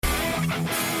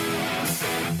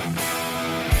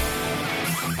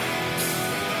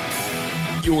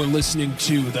You're listening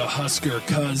to the Husker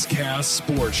Cuzcast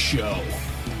Sports Show.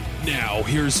 Now,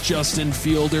 here's Justin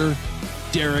Fielder,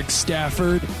 Derek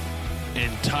Stafford,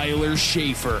 and Tyler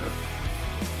Schaefer.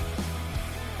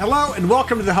 Hello, and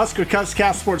welcome to the Husker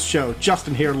Cuzcast Sports Show.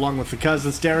 Justin here, along with the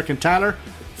cousins, Derek and Tyler.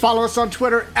 Follow us on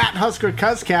Twitter, at Husker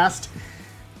Cuzcast.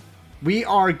 We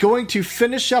are going to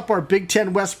finish up our Big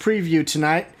Ten West preview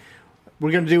tonight. We're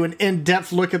going to do an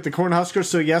in-depth look at the Cornhuskers.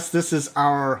 So yes, this is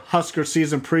our Husker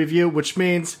season preview, which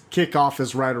means kickoff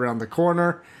is right around the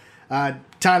corner.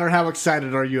 Tyler, how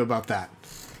excited are you about that?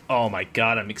 Oh my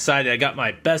God, I'm excited. I got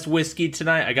my best whiskey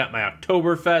tonight. I got my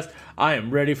Oktoberfest. I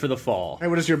am ready for the fall. Hey,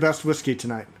 what is your best whiskey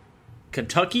tonight?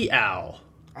 Kentucky Owl.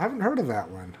 I haven't heard of that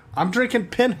one. I'm drinking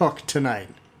Pinhook tonight.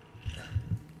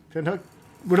 Pinhook?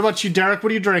 What about you, Derek?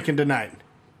 What are you drinking tonight?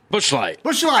 Busch Light.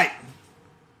 Busch Light!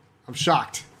 I'm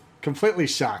shocked. Completely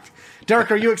shocked.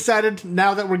 Derek, are you excited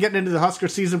now that we're getting into the Husker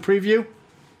season preview?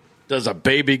 Does a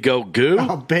baby go goo?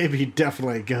 Oh, baby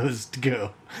definitely goes to goo.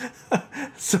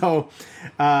 So,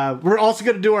 we're also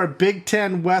going to do our Big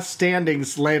Ten West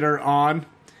standings later on.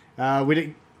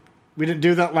 We didn't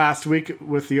do that last week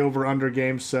with the over-under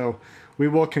game, so we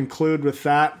will conclude with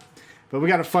that. But we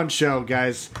got a fun show,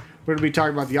 guys. We're going to be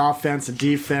talking about the offense and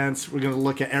defense. We're going to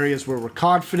look at areas where we're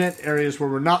confident, areas where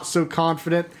we're not so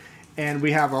confident, and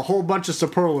we have a whole bunch of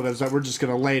superlatives that we're just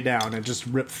going to lay down and just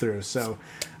rip through. So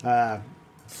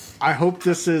I hope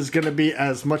this is going to be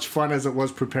as much fun as it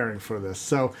was preparing for this.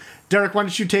 So, Derek, why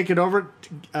don't you take it over?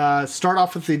 Start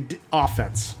off with the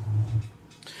offense.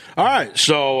 All right.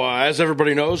 So, as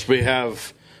everybody knows, we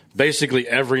have basically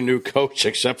every new coach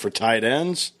except for tight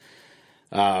ends.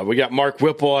 We got Mark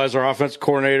Whipple as our offense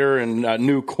coordinator and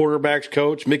new quarterbacks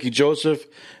coach, Mickey Joseph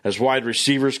as wide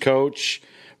receivers coach,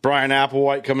 Brian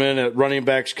Applewhite coming in at running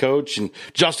backs coach, and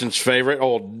Justin's favorite,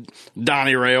 old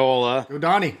Donnie Raiola. Go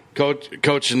Donnie.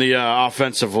 Coaching the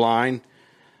offensive line.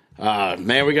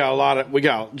 Man, we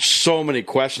got so many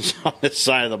questions on this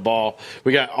side of the ball.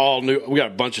 We got a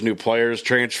bunch of new players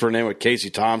transferring in with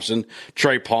Casey Thompson,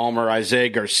 Trey Palmer, Isaiah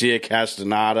Garcia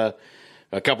Castaneda,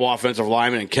 a couple offensive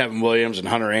linemen, and Kevin Williams and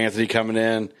Hunter Anthony coming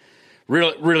in.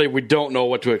 Really, we don't know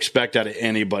what to expect out of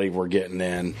anybody we're getting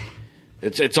in.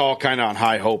 It's all kind of on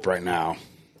high hope right now.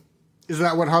 Is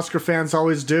that what Husker fans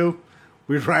always do?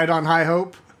 We ride on high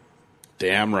hope?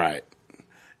 Damn right.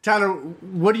 Tyler,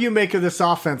 what do you make of this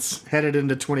offense headed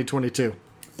into 2022?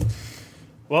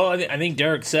 Well, I think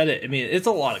Derek said it. I mean, it's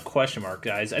a lot of question mark,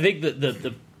 guys. I think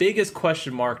the biggest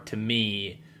question mark to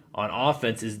me on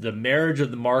offense is the marriage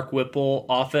of the Mark Whipple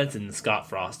offense and the Scott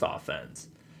Frost offense.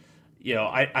 You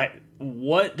know,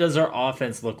 what does our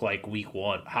offense look like week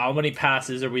one? How many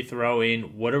passes are we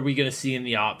throwing? What are we going to see in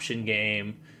the option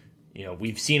game? You know,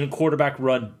 we've seen a quarterback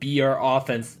run be our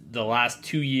offense the last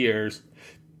 2 years.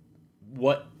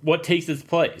 What takes its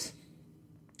place?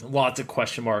 Lots of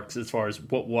question marks as far as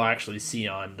what we'll actually see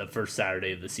on the first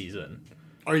Saturday of the season.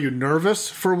 Are you nervous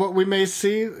for what we may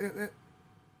see?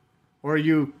 Or are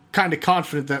you kind of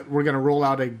confident that we're going to roll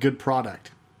out a good product?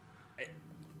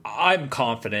 I'm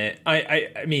confident.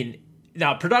 I mean,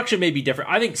 now production may be different.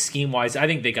 I think scheme-wise, I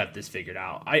think they got this figured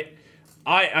out.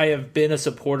 I have been a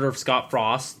supporter of Scott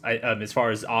Frost as far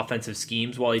as offensive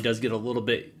schemes. While he does get a little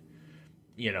bit,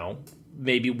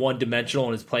 maybe one-dimensional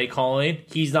in his play calling,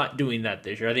 he's not doing that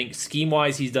this year. I think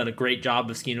scheme-wise, he's done a great job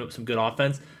of scheming up some good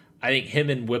offense. I think him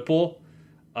and Whipple,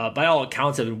 by all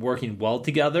accounts, have been working well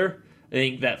together. I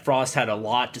think that Frost had a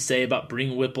lot to say about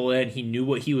bringing Whipple in. He knew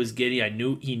what he was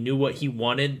getting. He knew what he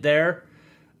wanted there.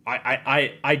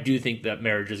 I do think that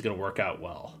marriage is going to work out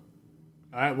well.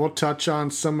 All right, we'll touch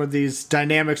on some of these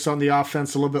dynamics on the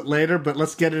offense a little bit later, but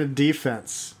let's get into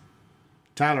defense.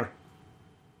 Tyler.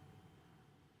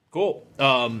 Cool.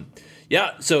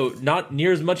 Yeah, so not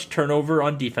near as much turnover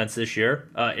on defense this year.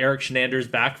 Eric Shenander's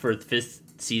back for the fifth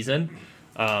season.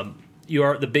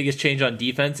 The biggest change on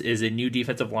defense is a new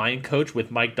defensive line coach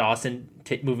with Mike Dawson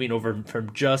moving over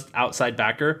from just outside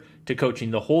backer to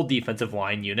coaching the whole defensive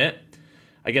line unit.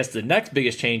 I guess the next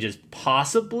biggest change is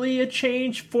possibly a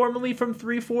change formally from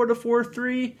 3-4 to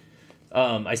 4-3.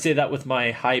 I say that with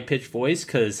my high-pitched voice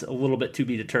because a little bit to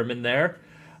be determined there.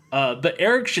 But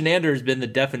Eric Shenander has been the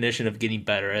definition of getting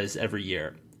better as every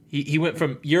year. He went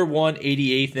from year one,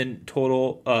 88th in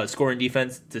total scoring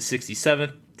defense to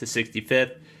 67th to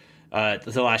 65th.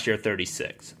 To last year,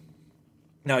 36.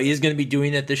 Now, he is going to be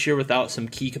doing it this year without some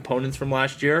key components from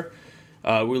last year.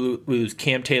 We lose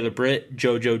Cam Taylor-Britt,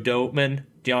 JoJo Doteman,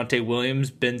 Deontay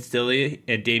Williams, Ben Stilley,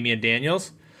 and Damian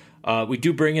Daniels. We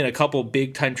do bring in a couple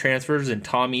big-time transfers in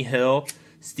Tommy Hill,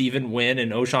 Stephen Wynn,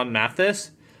 and O'Shawn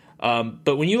Mathis.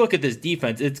 But when you look at this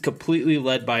defense, it's completely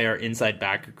led by our inside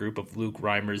backer group of Luke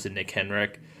Reimers and Nick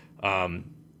Henrik.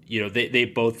 They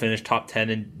both finished top 10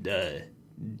 in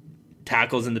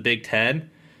tackles in the Big Ten.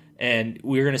 And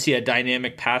we're going to see a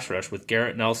dynamic pass rush with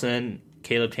Garrett Nelson,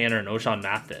 Caleb Tanner, and O'Shawn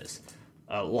Mathis.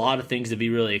 A lot of things to be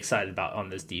really excited about on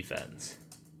this defense.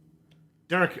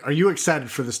 Derek, are you excited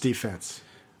for this defense?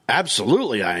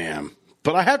 Absolutely I am.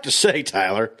 But I have to say,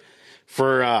 Tyler,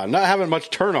 for not having much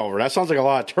turnover, that sounds like a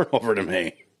lot of turnover to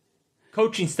me.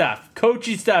 Coaching staff Not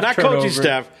turnover. coaching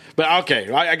staff, but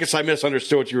okay. I guess I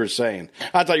misunderstood what you were saying.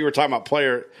 I thought you were talking about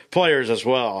players as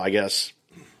well, I guess.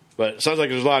 But it sounds like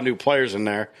there's a lot of new players in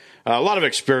there. A lot of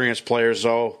experienced players,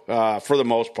 though, for the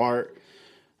most part.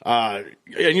 And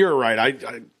you're right.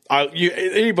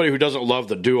 Anybody who doesn't love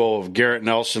the duo of Garrett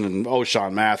Nelson and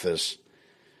O'Shawn Mathis,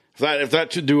 if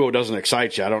that duo doesn't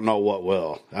excite you, I don't know what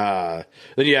will. Then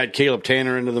you add Caleb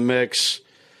Tanner into the mix,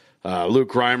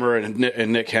 Luke Reimer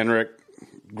and Nick Henrik,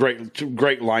 great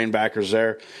linebackers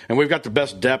there, and we've got the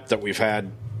best depth that we've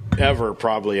had ever,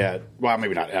 probably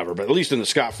maybe not ever, but at least in the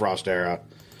Scott Frost era.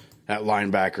 At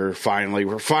linebacker,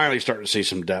 we're finally starting to see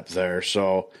some depth there.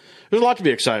 So there's a lot to be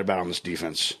excited about on this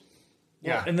defense.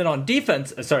 Yeah, and then on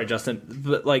defense, sorry, Justin,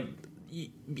 but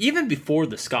even before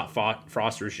the Scott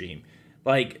Frost regime,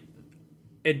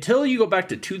 until you go back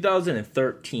to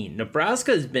 2013,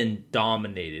 Nebraska has been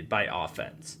dominated by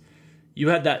offense. You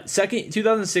had that second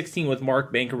 2016 with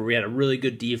Mark Banker, where we had a really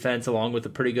good defense along with a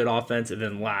pretty good offense, and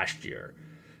then last year.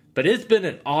 But it's been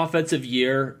an offensive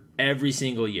year every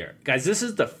single year. Guys, this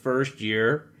is the first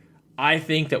year I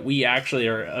think that we actually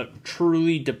are a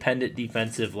truly dependent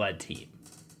defensive-led team.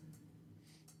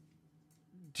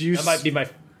 That might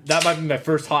be my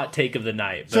first hot take of the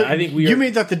night. But so I think you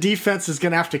mean that the defense is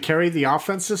going to have to carry the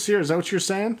offense this year? Is that what you're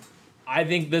saying? I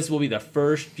think this will be the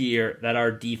first year that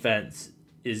our defense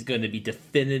is going to be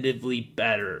definitively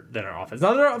better than our offense.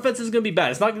 Now, our offense is going to be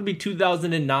bad. It's not going to be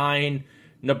 2009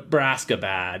 Nebraska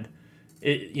bad.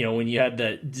 When you had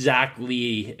the Zach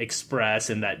Lee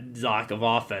Express and that Zach of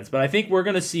offense. But I think we're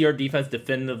going to see our defense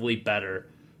definitively better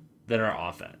than our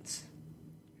offense.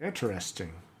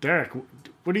 Interesting. Derek,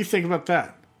 what do you think about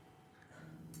that?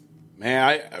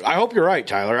 Man, I hope you're right,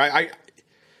 Tyler.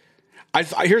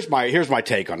 Here's my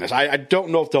take on this. I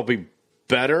don't know if they'll be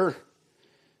better,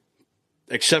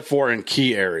 except for in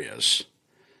key areas.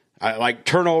 Like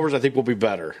turnovers, I think will be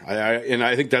better. And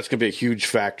I think that's going to be a huge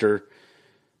factor.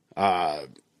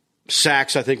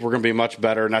 Sacks, I think we're going to be much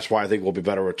better, and that's why I think we'll be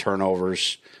better with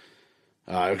turnovers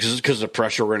because of the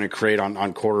pressure we're going to create on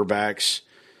quarterbacks.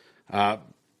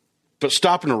 But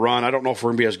stopping the run, I don't know if we're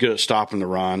going to be as good at stopping the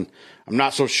run. I'm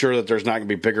not so sure that there's not going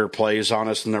to be bigger plays on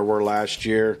us than there were last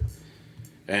year.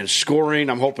 And scoring,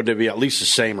 I'm hoping to be at least the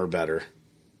same or better.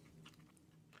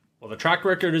 Well, the track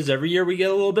record is every year we get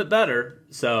a little bit better.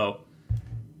 So,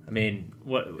 I mean,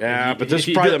 what? Yeah, but this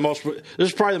is probably the most. This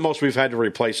is probably the most we've had to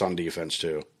replace on defense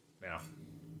too. Yeah.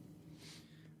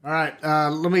 All right,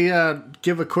 let me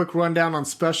give a quick rundown on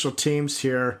special teams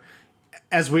here.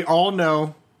 As we all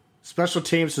know, special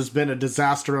teams has been a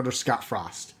disaster under Scott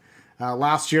Frost.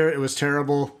 Last year, it was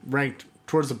terrible, ranked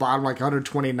towards the bottom, like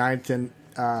 129th in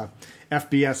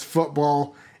FBS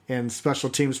football and special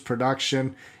teams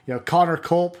production. Connor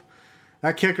Culp,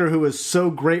 that kicker who was so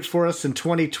great for us in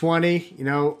 2020,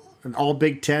 an all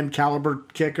Big Ten caliber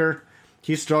kicker.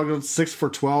 He struggled 6 for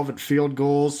 12 at field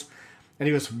goals, and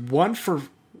he was 1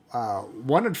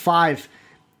 and 5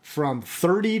 from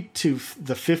 30 to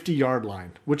the 50-yard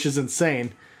line, which is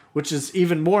insane. Which is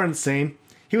even more insane.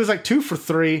 He was like 2 for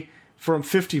 3 from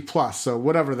 50 plus, so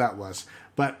whatever that was.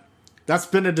 But that's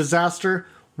been a disaster.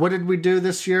 What did we do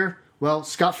this year? Well,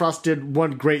 Scott Frost did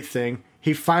one great thing.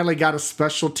 He finally got a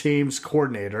special teams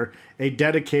coordinator, a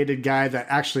dedicated guy that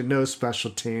actually knows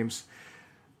special teams.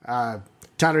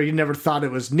 Tyler, you never thought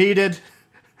it was needed,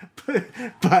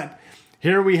 but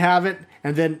here we have it.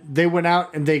 And then they went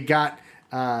out and they got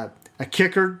a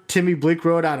kicker, Timmy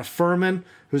Bleekrode out of Furman,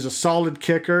 who's a solid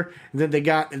kicker. And then they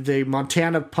got the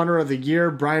Montana Punter of the Year,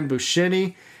 Brian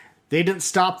Buscini. They didn't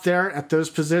stop there at those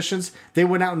positions. They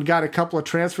went out and got a couple of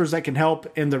transfers that can help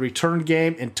in the return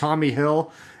game in Tommy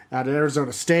Hill out of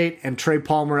Arizona State and Trey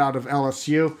Palmer out of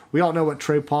LSU. We all know what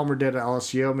Trey Palmer did at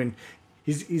LSU. I mean,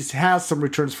 he's has some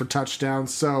returns for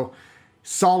touchdowns, so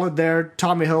solid there.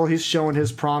 Tommy Hill, he's showing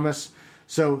his promise.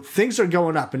 So things are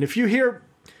going up. And if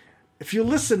you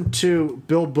listen to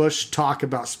Bill Bush talk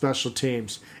about special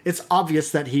teams, it's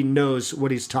obvious that he knows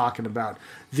what he's talking about.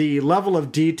 The level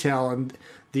of detail and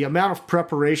the amount of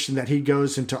preparation that he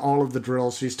goes into all of the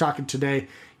drills. He's talking today,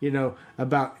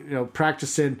 about,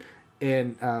 practicing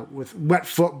in with wet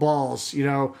footballs,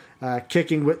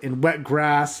 kicking in wet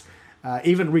grass,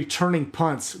 even returning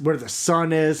punts where the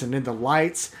sun is and in the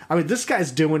lights. I mean, this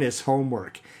guy's doing his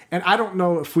homework. And I don't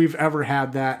know if we've ever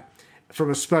had that from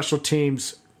a special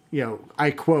teams,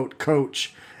 I quote,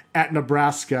 coach at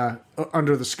Nebraska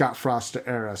under the Scott Frost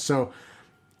era. So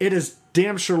it is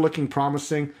damn sure looking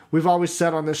promising. We've always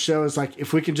said on this show is like,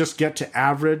 if we can just get to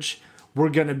average, we're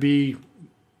going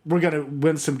to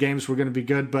win some games. We're going to be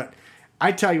good. But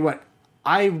I tell you what,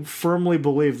 I firmly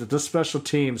believe that this special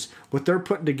teams, what they're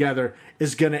putting together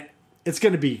it's going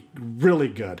to be really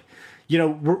good.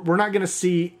 We're not going to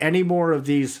see any more of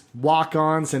these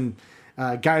walk-ons and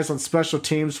guys on special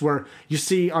teams where you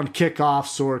see on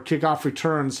kickoffs or kickoff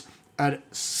returns,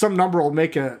 some number will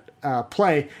make a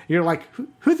play. And you're like,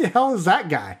 who the hell is that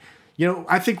guy?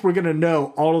 I think we're going to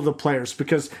know all of the players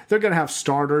because they're going to have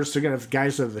starters. They're going to have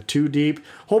guys that are the two deep,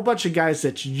 whole bunch of guys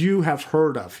that you have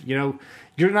heard of.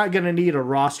 You're not going to need a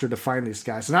roster to find these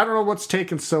guys. And I don't know what's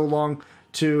taken so long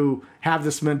to have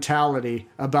this mentality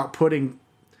about putting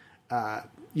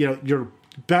your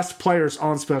best players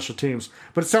on special teams.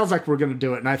 But it sounds like we're going to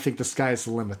do it, and I think the sky's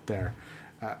the limit there.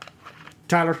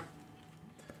 Tyler?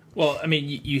 Well, I mean,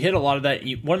 you hit a lot of that.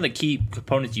 One of the key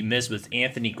components you missed was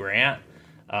Anthony Grant.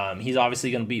 He's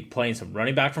obviously going to be playing some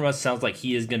running back from us. Sounds like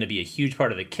he is going to be a huge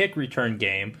part of the kick return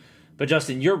game. But,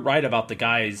 Justin, you're right about the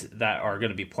guys that are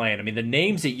going to be playing. I mean, the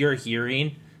names that you're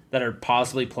hearing that are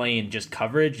possibly playing just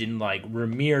coverage in, like,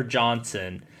 Ramir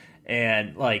Johnson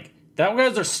and, like, that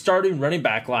guys are starting running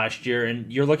back last year,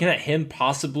 and you're looking at him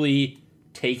possibly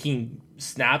taking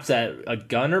snaps at a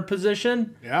gunner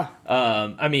position. Yeah.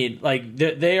 I mean, like,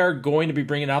 they are going to be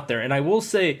bringing out there. And I will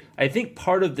say, I think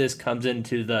part of this comes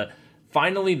into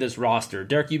finally this roster.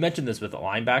 Derek, you mentioned this with the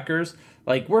linebackers.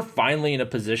 Like, we're finally in a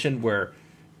position where,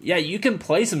 yeah, you can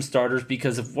play some starters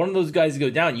because if one of those guys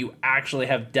go down, you actually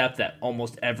have depth at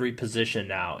almost every position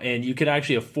now. And you can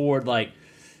actually afford, like,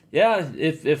 yeah,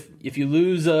 if you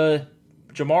lose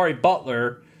Jamari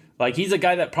Butler, like, he's a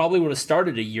guy that probably would have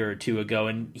started a year or two ago,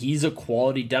 and he's a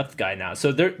quality depth guy now.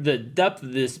 So the depth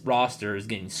of this roster is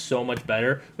getting so much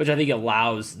better, which I think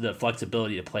allows the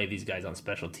flexibility to play these guys on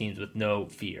special teams with no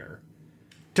fear.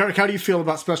 Derek, how do you feel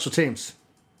about special teams?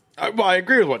 Well, I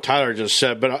agree with what Tyler just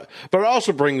said, but I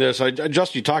also bring this.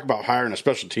 Justin, you talk about hiring a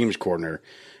special teams coordinator,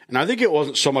 and I think it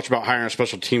wasn't so much about hiring a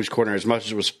special teams coordinator as much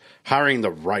as it was hiring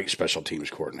the right special teams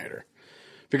coordinator.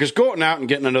 Because going out and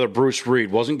getting another Bruce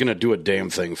Reed wasn't going to do a damn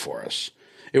thing for us.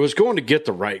 It was going to get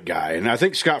the right guy, and I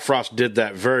think Scott Frost did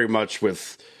that very much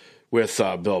with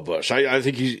Bill Bush. I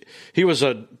think he was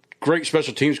a great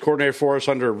special teams coordinator for us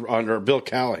under Bill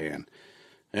Callahan,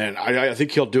 and I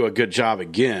think he'll do a good job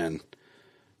again.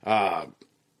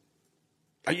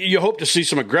 You hope to see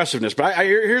some aggressiveness, but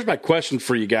here's my question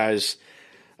for you guys.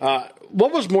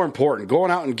 What was more important, going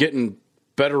out and getting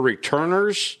better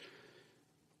returners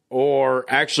or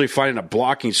actually finding a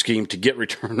blocking scheme to get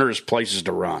returners places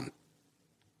to run?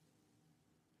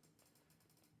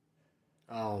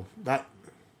 Oh,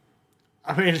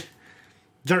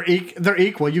 they're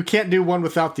equal. You can't do one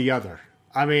without the other.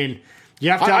 I mean,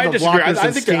 you have to have the blockers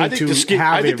and scheme to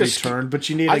have a return, but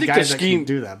you need a guy that can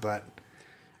do that. But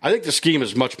I think the scheme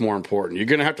is much more important. You're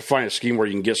going to have to find a scheme where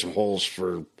you can get some holes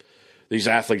for these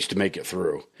athletes to make it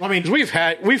through. I mean, we've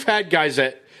had guys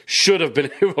that should have been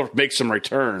able to make some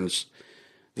returns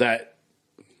that,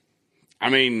 I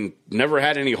mean, never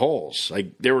had any holes.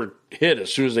 Like, they were hit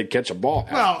as soon as they catch a ball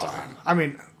half the time. I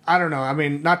mean, I don't know. I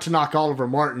mean, not to knock Oliver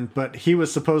Martin, but he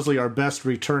was supposedly our best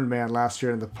return man last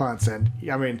year in the punts. And,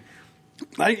 I mean,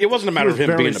 it wasn't a matter of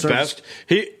him being the best.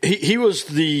 He was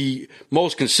the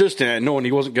most consistent at knowing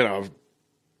he wasn't going to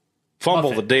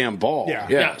fumble the damn ball. Yeah.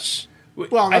 Yes.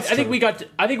 Well, I think we got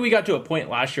to a point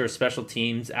last year of special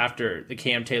teams after the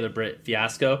Cam Taylor-Britt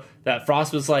fiasco that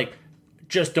Frost was like,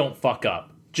 just don't fuck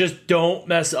up. Just don't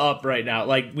mess up right now.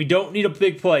 Like, we don't need a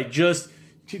big play. Just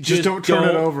don't turn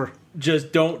it over.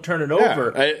 Just don't turn it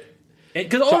over.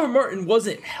 Because Oliver Martin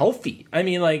wasn't healthy. I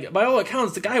mean, like, by all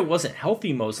accounts, the guy wasn't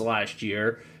healthy most last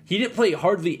year. He didn't play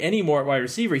hardly any more at wide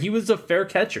receiver. He was a fair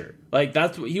catcher. Like,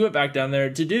 that's what he went back down there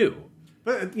to do.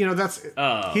 But, that's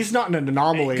he's not an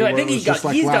anomaly. I think he's got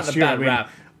the bad rap.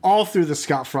 All through the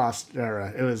Scott Frost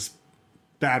era, it was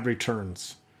bad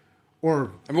returns.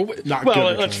 Or not good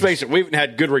returns. Let's face it, we haven't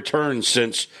had good returns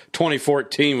since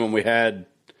 2014 when we had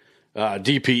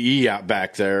DPE out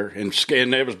back there, and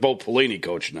it was Bo Pelini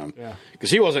coaching them. Yeah.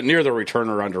 Because he wasn't near the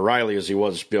returner under Riley as he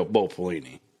was Bo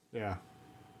Pelini. Yeah.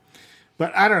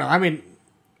 But I don't know. I mean,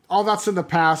 all that's in the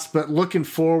past, but looking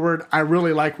forward, I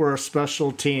really like where our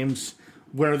special teams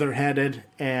where they're headed,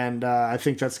 and I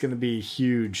think that's going to be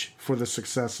huge for the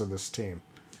success of this team.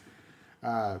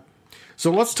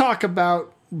 So let's talk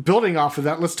about, building off of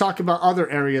that, let's talk about other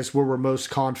areas where we're most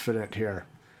confident here.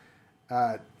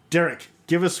 Derek,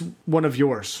 give us one of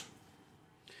yours.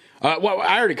 Well,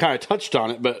 I already kind of touched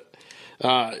on it, but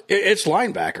it's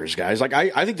linebackers, guys. Like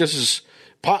I think this is.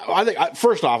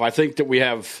 First off, I think that we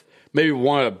have maybe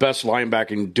one of the best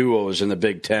linebacking duos in the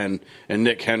Big Ten, and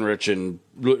Nick Henrich and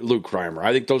Luke Reimer.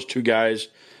 I think those two guys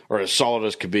are as solid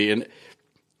as could be. And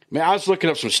man, I was looking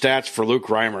up some stats for Luke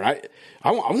Reimer.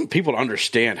 I want people to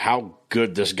understand how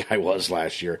good this guy was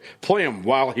last year, playing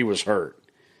while he was hurt.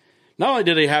 Not only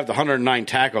did he have the 109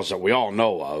 tackles that we all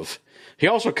know of, he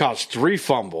also caused 3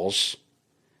 fumbles.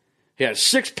 He had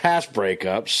 6 pass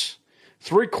breakups,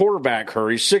 3 quarterback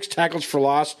hurries, 6 tackles for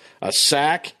loss, a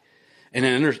sack, and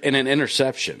an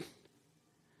interception.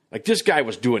 Like, this guy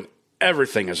was doing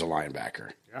everything as a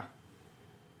linebacker. Yeah.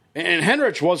 And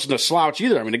Henrich wasn't a slouch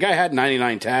either. I mean, the guy had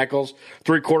 99 tackles,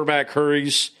 3 quarterback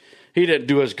hurries. He didn't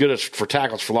do as good as for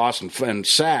tackles for loss and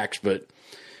sacks, but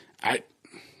I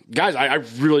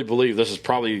really believe this is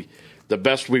probably the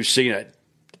best we've seen at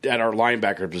our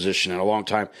linebacker position in a long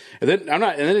time. And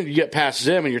then you get past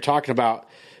them, and you're talking about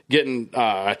getting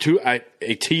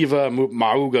Tiva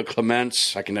Mauga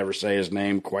Clements. I can never say his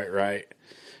name quite right.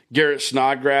 Garrett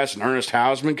Snodgrass and Ernest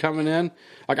Hausman coming in.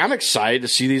 Like, I'm excited to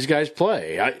see these guys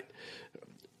play.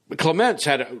 Clements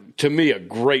had, to me, a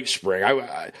great spring.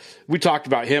 We talked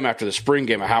about him after the spring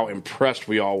game, how impressed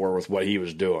we all were with what he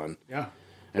was doing. Yeah.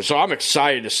 And so I'm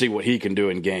excited to see what he can do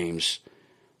in games.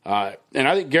 And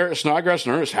I think Garrett Snodgrass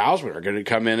and Ernest Hausman are going to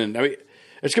come in, and I mean,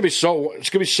 it's going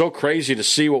to be so crazy to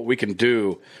see what we can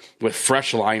do with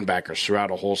fresh linebackers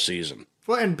throughout a whole season.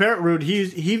 Well, and Barrett Ruud,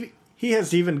 he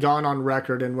has even gone on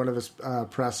record in one of his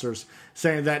pressers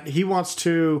saying that he wants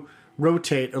to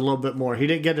rotate a little bit more. He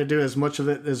didn't get to do as much of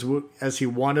it as he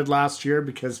wanted last year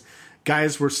because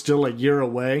guys were still a year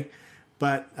away.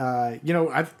 But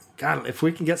if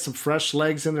we can get some fresh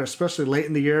legs in there, especially late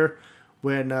in the year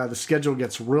when the schedule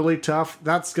gets really tough,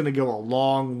 that's going to go a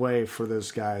long way for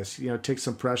those guys. Take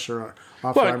some pressure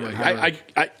off. Well,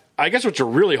 I guess what you're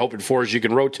really hoping for is you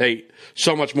can rotate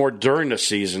so much more during the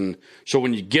season, so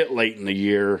when you get late in the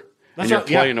year and you're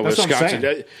playing in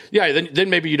Wisconsin, then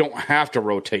maybe you don't have to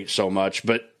rotate so much.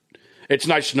 But it's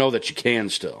nice to know that you can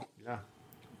still. Yeah.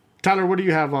 Tyler, what do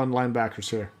you have on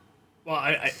linebackers here? Well,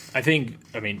 I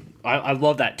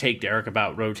love that take, Derek,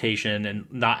 about rotation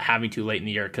and not having to late in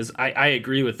the year, because I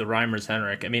agree with the Reimers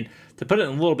Henrich. I mean, to put it in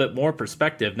a little bit more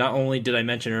perspective, not only did I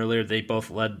mention earlier they both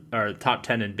led our top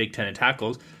 10 in Big Ten in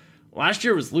tackles, last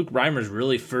year was Luke Reimer's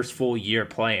really first full year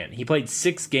playing. He played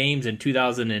 6 games in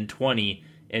 2020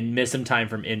 and missed some time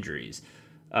from injuries.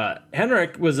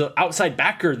 Henrich was an outside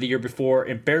backer the year before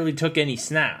and barely took any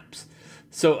snaps.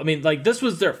 So, I mean, like, this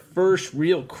was their first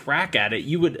real crack at it.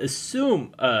 You would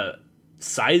assume a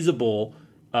sizable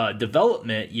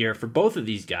development year for both of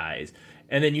these guys.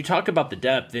 And then you talk about the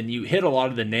depth, and you hit a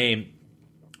lot of the name.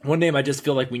 One name I just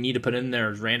feel like we need to put in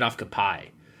there is Randolph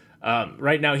Kapai.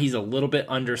 Right now, he's a little bit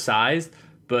undersized,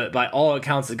 but by all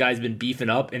accounts, the guy's been beefing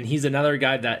up, and he's another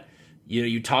guy that,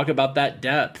 you talk about that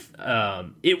depth.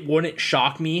 It wouldn't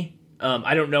shock me.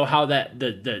 I don't know how that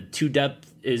the 2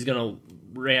 depth is going to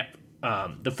ramp.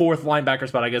 The 4th linebacker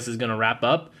spot, I guess, is going to wrap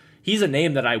up. He's a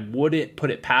name that I wouldn't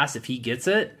put it past if he gets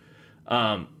it.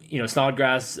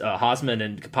 Snodgrass, Hausman,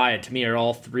 and Kapai, to me, are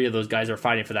all 3 of those guys are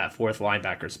fighting for that 4th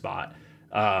linebacker spot.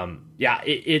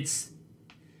 It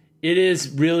is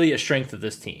really a strength of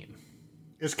this team.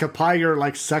 Is Kapai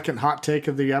your second hot take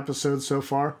of the episode so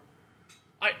far?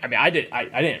 I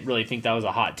didn't really think that was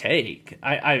a hot take.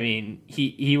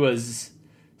 He was.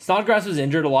 Snodgrass was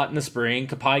injured a lot in the spring.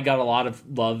 Kapai got a lot of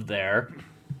love there.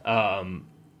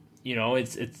 You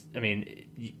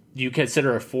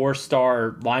consider a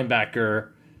 4-star linebacker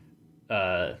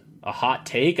a hot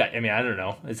take? I don't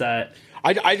know. Is that?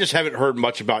 I just haven't heard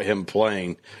much about him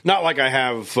playing. Not like I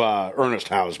have Ernest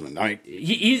Hausman. I mean,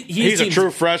 he's a true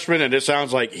freshman, and it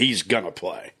sounds like he's gonna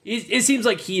play. It seems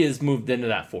like he has moved into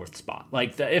that 4th spot.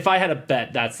 Like, if I had a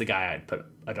bet, that's the guy I'd put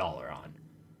 $1 on.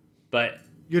 But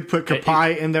you'd put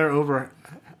Kapai in there over.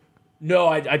 No,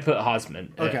 I'd put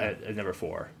Hausman at number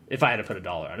 4 if I had to put $1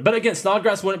 on it. But again,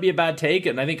 Snodgrass wouldn't be a bad take,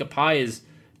 and I think Kapai is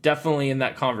definitely in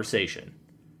that conversation.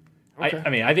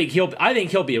 Okay. I think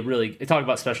he'll be a really, talk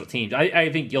about special teams.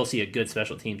 I think you'll see a good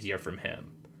special teams year from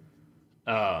him.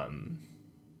 Yeah.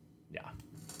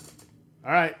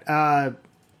 All right,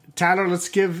 Tyler, let's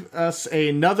give us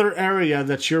another area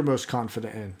that you're most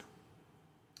confident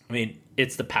in.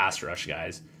 It's the pass rush,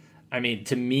 guys.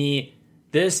 To me,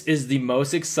 This is the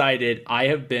most excited I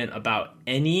have been about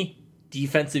any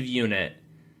defensive unit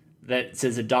that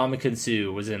says Ndamukong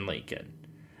Suh was in Lincoln.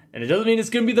 And it doesn't mean it's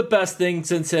going to be the best thing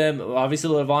since him. Obviously,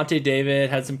 Levante David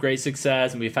had some great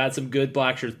success, and we've had some good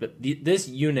black shirts. But this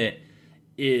unit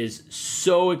is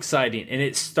so exciting, and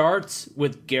it starts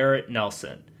with Garrett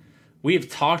Nelson. We have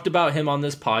talked about him on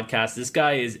this podcast. This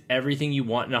guy is everything you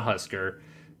want in a Husker,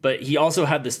 but he also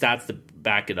had the stats to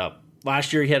back it up.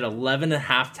 Last year, he had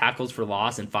 11.5 tackles for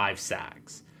loss and 5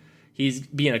 sacks. He's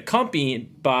being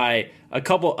accompanied by a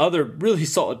couple other really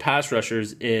solid pass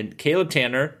rushers in Caleb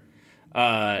Tanner,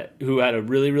 who had a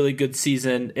really, really good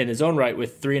season in his own right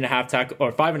with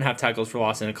 5.5 tackles for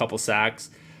loss and a couple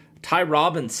sacks. Ty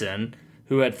Robinson,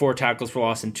 who had 4 tackles for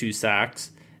loss and 2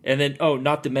 sacks. And then,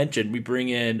 not to mention, we bring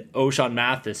in O'Shawn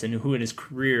Mathis, who in his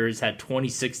career has had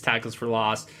 26 tackles for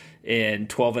loss and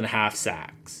 12.5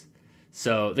 sacks.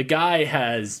 So the guy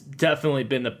has definitely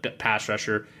been the pass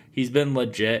rusher. He's been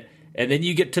legit. And then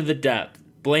you get to the depth.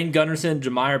 Blaine Gunnerson,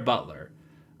 Jameer Butler.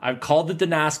 I've called it the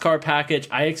NASCAR package.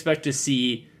 I expect to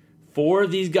see 4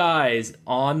 of these guys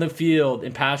on the field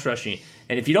in pass rushing.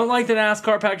 And if you don't like the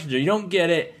NASCAR package or you don't get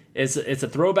it, it's a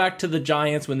throwback to the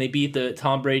Giants when they beat the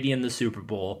Tom Brady in the Super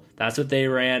Bowl. That's what they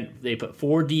ran. They put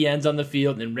 4 DNs on the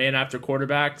field and ran after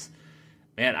quarterbacks.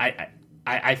 Man,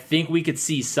 I think we could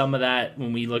see some of that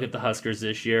when we look at the Huskers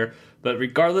this year. But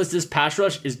regardless, this pass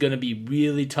rush is going to be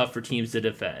really tough for teams to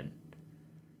defend.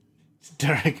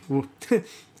 Derek,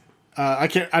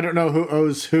 I don't know who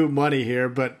owes who money here,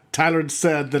 but Tyler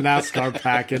said the NASCAR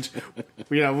package.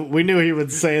 We knew he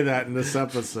would say that in this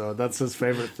episode. That's his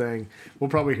favorite thing. We'll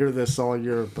probably hear this all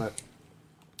year, but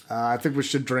I think we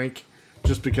should drink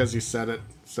just because he said it.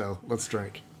 So let's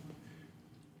drink.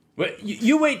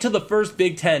 You wait till the first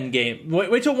Big Ten game.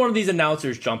 Wait till one of these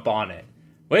announcers jump on it.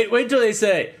 Wait till they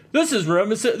say, this is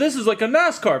like a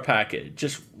NASCAR package.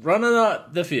 Just running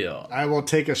up the field. I will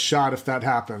take a shot if that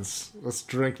happens. Let's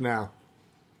drink now.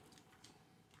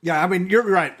 Yeah, I mean, you're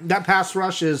right. That pass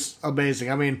rush is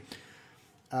amazing. I mean,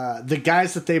 the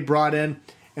guys that they brought in,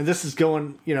 and this is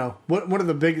going, one of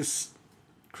the biggest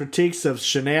critiques of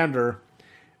Shenander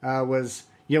was,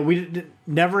 we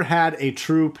never had a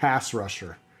true pass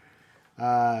rusher.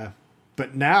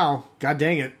 But now, god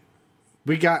dang it,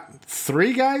 we got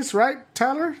 3 guys, right,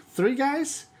 Tyler? 3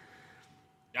 guys?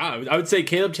 Yeah, I would say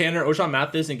Caleb Tanner, O'Shawn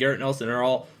Mathis, and Garrett Nelson are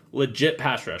all legit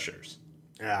pass rushers.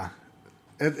 Yeah.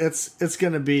 It's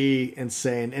going to be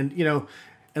insane. And,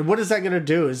 and what is that going to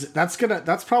do?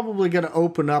 That's probably going to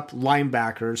open up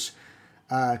linebackers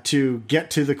to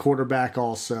get to the quarterback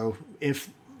also.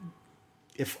 If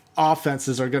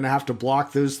offenses are going to have to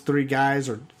block those 3 guys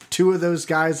or 2 of those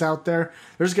guys out there,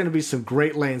 there's going to be some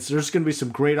great lanes. There's going to be some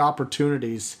great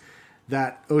opportunities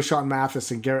that O'Shawn Mathis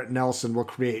and Garrett Nelson will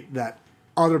create that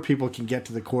other people can get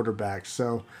to the quarterback.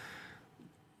 So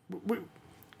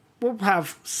we'll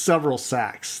have several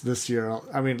sacks this year.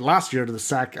 I mean, last year the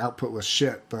sack output was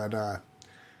shit, but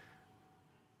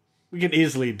we can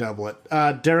easily double it.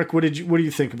 Derek, what do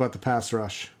you think about the pass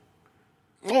rush?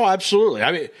 Oh, absolutely.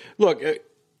 I mean, look,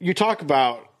 you talk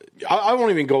about. I won't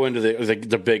even go into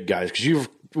the big guys because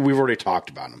we've already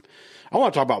talked about them. I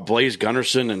want to talk about Blaze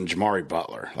Gunnerson and Jameer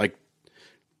Butler. Like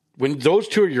when those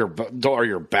 2 are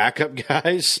your backup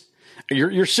guys,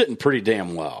 you're sitting pretty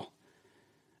damn well.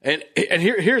 And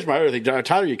here's my other thing,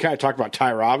 Tyler. You kind of talked about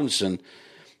Ty Robinson,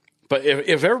 but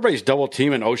if everybody's double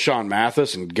teaming O'Shawn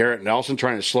Mathis and Garrett Nelson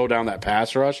trying to slow down that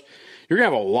pass rush, you're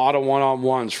gonna have a lot of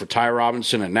one-on-ones for Ty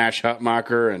Robinson and Nash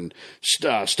Hutmacher and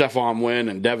Stephon Wynn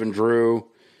and Devin Drew.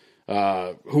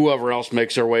 Whoever else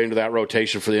makes their way into that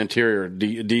rotation for the interior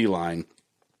D line.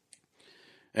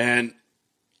 And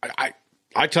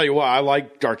I tell you what, I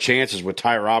like our chances with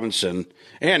Ty Robinson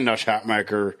and Nash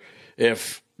Hutmacher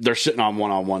if they're sitting on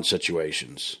one-on-one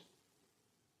situations.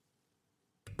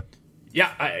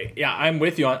 Yeah, I'm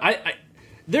with you on.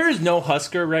 There is no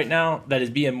Husker right now that is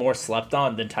being more slept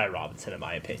on than Ty Robinson, in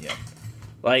my opinion.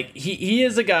 Like he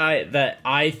is a guy that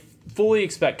I fully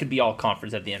expect could be all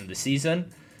conference at the end of the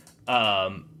season.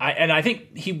 I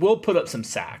think he will put up some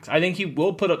sacks. I think he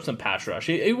will put up some pass rush.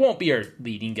 He won't be our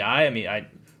leading guy. I mean,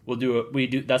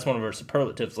 that's one of our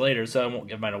superlatives later, so I won't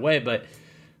give mine away. But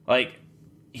I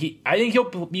think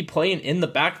he'll be playing in the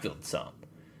backfield some.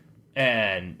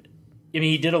 And I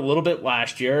mean, he did a little bit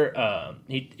last year.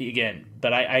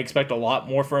 But I expect a lot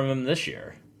more from him this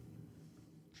year.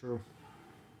 True.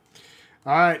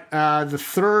 All right, the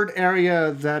third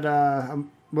area that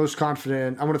I'm most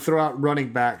confident in, I'm going to throw out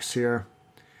running backs here.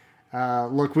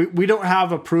 Look, we don't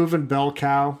have a proven bell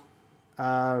cow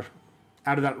out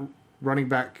of that running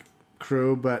back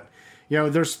crew, but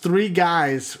there's 3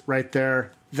 guys right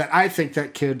there that I think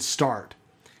that could start.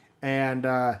 And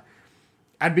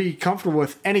I'd be comfortable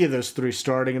with any of those 3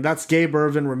 starting, and that's Gabe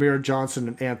Ervin, Ramiro Johnson,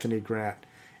 and Anthony Grant.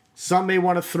 Some may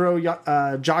want to throw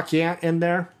Jock Yant in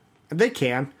there, and they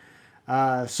can.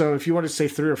 So if you want to say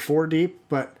 3 or 4 deep,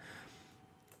 but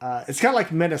it's kind of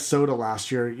like Minnesota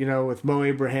last year, with Mo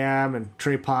Abraham and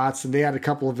Trey Potts, and they had a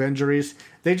couple of injuries.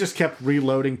 They just kept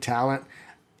reloading talent.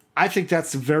 I think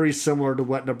that's very similar to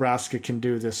what Nebraska can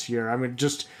do this year. I mean,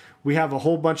 we have a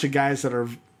whole bunch of guys that are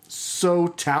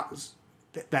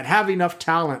that have enough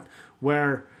talent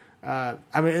where,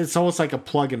 it's almost like a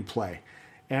plug and play.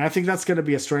 And I think that's going to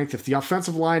be a strength. If the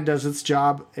offensive line does its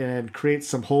job and creates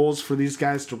some holes for these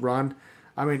guys to run,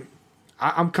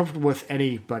 I'm comfortable with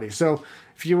anybody. So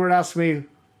if you were to ask me,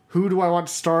 who do I want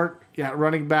to start? Yeah,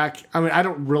 running back. I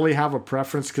don't really have a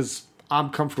preference because I'm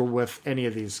comfortable with any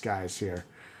of these guys here.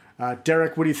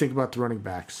 Derek, what do you think about the running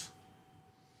backs?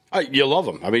 You love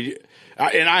them.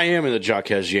 And I am in the Jock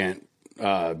Yant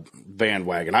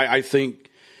bandwagon. I think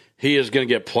he is going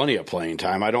to get plenty of playing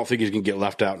time. I don't think he's going to get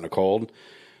left out in the cold.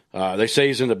 They say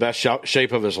he's in the best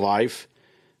shape of his life.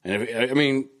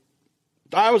 And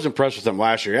I was impressed with him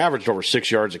last year. He averaged over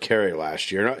 6 yards a carry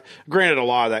last year. Now, granted, a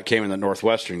lot of that came in the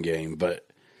Northwestern game, but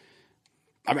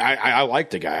I like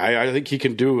the guy. I think he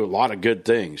can do a lot of good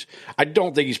things. I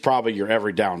don't think he's probably your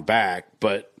every down back,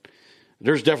 but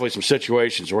there's definitely some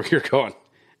situations where you're going,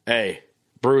 hey,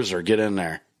 Bruiser, get in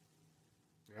there.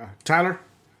 Yeah. Tyler?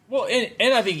 Well,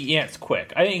 and I think Yant's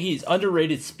quick. I think he's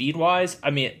underrated speed-wise.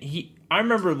 I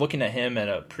remember looking at him at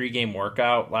a pregame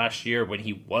workout last year when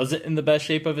he wasn't in the best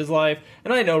shape of his life.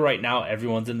 And I know right now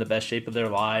everyone's in the best shape of their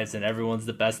lives and everyone's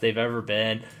the best they've ever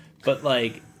been. But,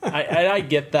 I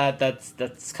get that.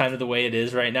 That's kind of the way it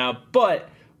is right now. But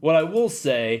what I will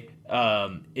say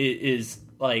is,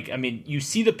 you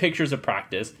see the pictures of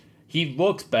practice. He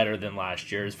looks better than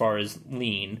last year as far as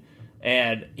lean.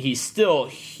 And he's still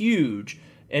huge.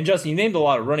 And, Justin, you named a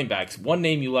lot of running backs. One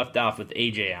name you left off with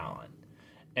A.J. Allen.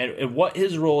 And what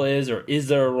his role is, or is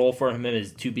there a role for him,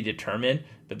 is to be determined.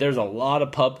 But there's a lot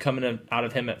of pub coming out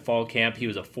of him at fall camp. He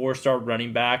was a 4-star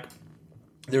running back.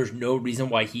 There's no reason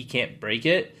why he can't break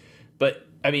it. But,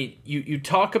 you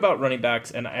talk about running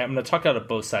backs, and I'm going to talk out of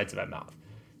both sides of my mouth.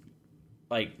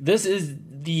 This is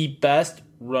the best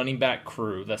running back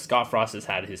crew that Scott Frost has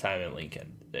had his time in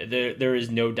Lincoln. There is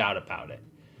no doubt about it.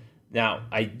 Now,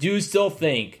 I do still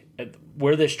think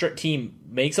where this team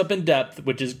makes up in depth,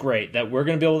 which is great, that we're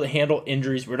going to be able to handle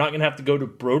injuries. We're not going to have to go to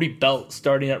Brody Belt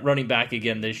starting at running back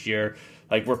again this year.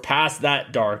 We're past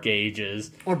that dark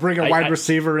ages. Or bring a wide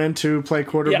receiver in to play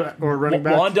quarterback or running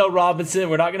back. Wandale Robinson.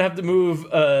 We're not going to have to move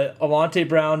Alante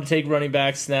Brown to take running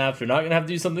back snaps. We're not going to have to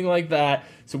do something like that.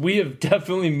 So we have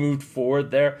definitely moved forward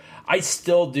there. I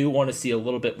still do want to see a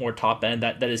little bit more top end.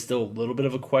 That is still a little bit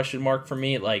of a question mark for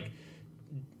me.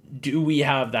 Do we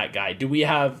have that guy? Do we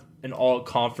have an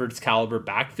all-conference caliber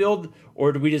backfield?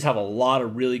 Or do we just have a lot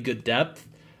of really good depth?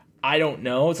 I don't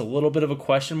know. It's a little bit of a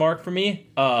question mark for me.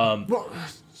 Well,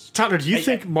 Tyler, do you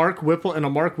think Mark Whipple, in a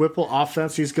Mark Whipple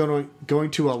offense, he's going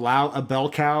to allow a bell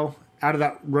cow out of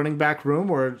that running back room?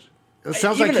 Or it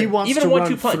sounds like he wants to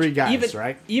run 3 guys,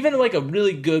 right? Even a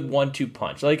really good 1-2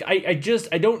 punch.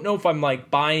 I don't know if I'm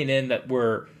buying in that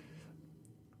we're,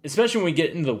 especially when we get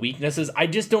into the weaknesses, I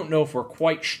just don't know if we're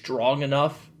quite strong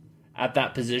enough at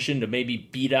that position to maybe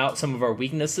beat out some of our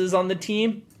weaknesses on the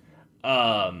team.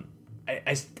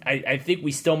 I think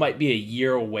we still might be a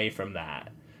year away from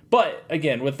that. But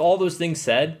again, with all those things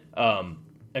said,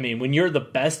 when you're the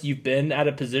best you've been at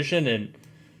a position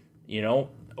in,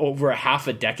 over a half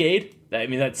a decade,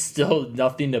 that's still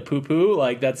nothing to poo-poo.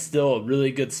 That's still a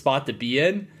really good spot to be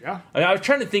in. Yeah. I was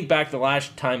trying to think back the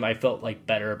last time I felt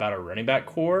better about our running back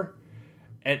core.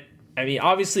 And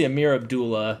obviously Amir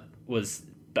Abdullah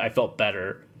I felt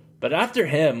better. But after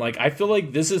him, I feel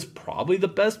like this is probably the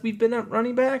best we've been at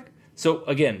running back. So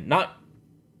again,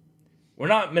 we're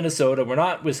not Minnesota, we're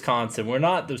not Wisconsin, we're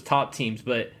not those top teams,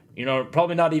 but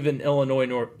probably not even Illinois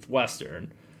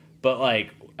Northwestern. But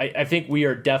I think we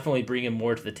are definitely bringing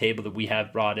more to the table that we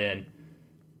have brought in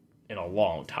a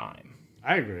long time.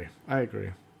 I agree.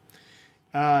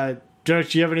 Derek,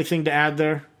 do you have anything to add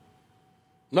there?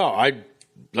 No,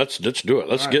 let's do it.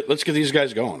 Let's get these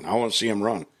guys going. I want to see them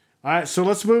run. All right, so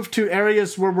let's move to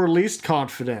areas where we're least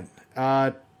confident.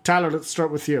 Tyler, let's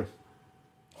start with you.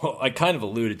 Well, I kind of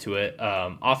alluded to it.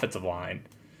 Offensive line.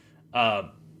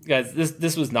 Guys,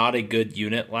 this was not a good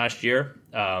unit last year.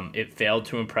 It failed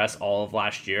to impress all of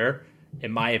last year.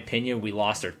 In my opinion, we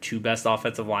lost our 2 best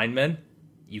offensive linemen.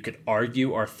 You could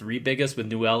argue our 3 biggest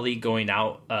with Newelli going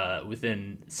out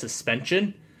within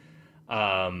suspension.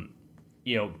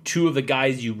 two of the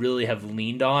guys you really have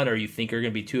leaned on or you think are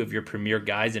going to be two of your premier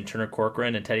guys in Turner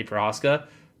Corcoran and Teddy Prohaska,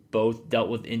 both dealt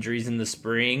with injuries in the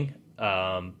spring.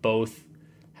 Both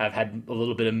have had a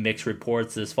little bit of mixed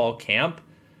reports this fall camp.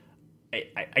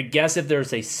 I guess if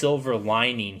there's a silver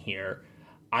lining here,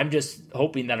 I'm just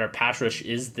hoping that our pass rush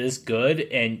is this good,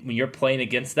 and when you're playing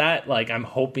against that, like I'm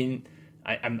hoping,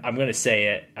 I'm going to say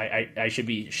it, I should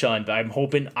be shunned, but I'm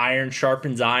hoping iron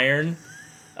sharpens iron,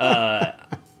 and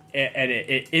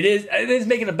it is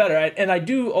making it better. And I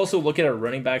do also look at our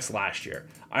running backs last year.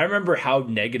 I remember how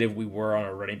negative we were on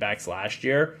our running backs last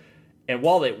year, and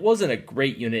while it wasn't a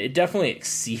great unit, it definitely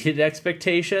exceeded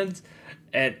expectations.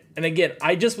 And again,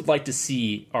 I just would like to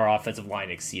see our offensive line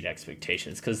exceed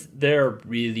expectations because they're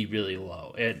really, really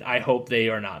low. And I hope they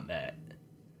are not met.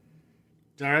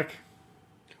 Derek?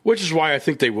 Which is why I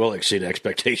think they will exceed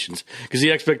expectations because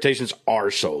the expectations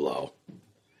are so low.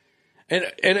 And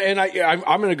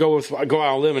I'm going to go out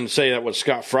on a limb and say that what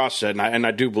Scott Frost said, and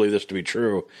I do believe this to be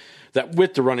true, that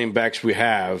with the running backs we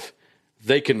have,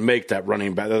 they can make that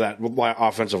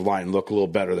offensive line look a little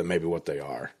better than maybe what they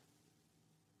are.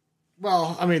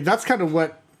 Well, I mean, that's kind of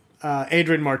what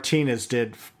Adrian Martinez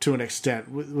did to an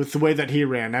extent with the way that he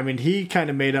ran. I mean, he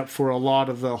kind of made up for a lot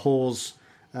of the holes,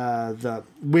 the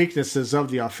weaknesses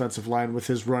of the offensive line with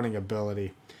his running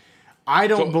ability. I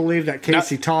don't believe that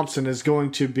Casey Thompson is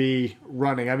going to be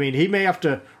running. I mean, he may have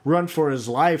to run for his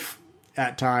life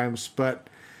at times,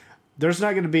 but there's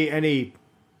not going to be any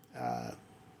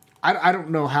I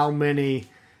don't know how many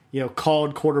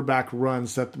called quarterback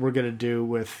runs that we're going to do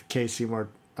with Casey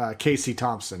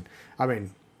Thompson. I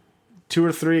mean, 2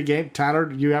 or 3 a game. Tyler,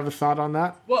 do you have a thought on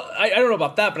that? Well, I don't know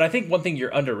about that, but I think one thing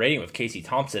you're underrating with Casey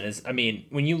Thompson is, I mean,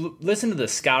 when you listen to the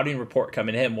scouting report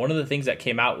coming in, one of the things that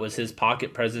came out was his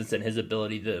pocket presence and his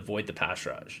ability to avoid the pass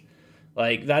rush.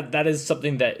 Like, that is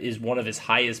something that is one of his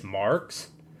highest marks.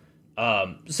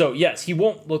 So, yes, he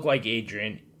won't look like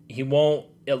Adrian. He won't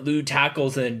elude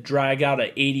tackles and drag out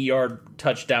an 80-yard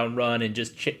touchdown run and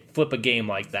just flip a game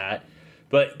like that.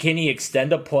 But can he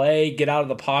extend a play, get out of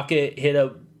the pocket, hit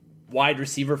a wide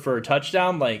receiver for a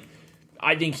touchdown? Like,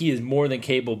 I think he is more than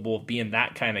capable of being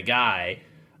that kind of guy.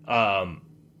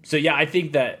 So, yeah, I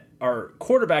think that our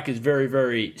quarterback is very,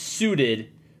 very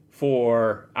suited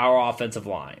for our offensive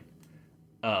line.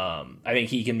 I think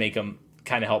he can make them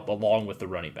kind of help along with the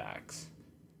running backs.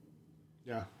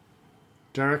 Yeah.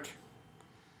 Derek?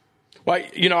 Well,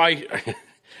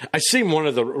 I seen one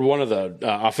of the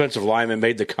offensive linemen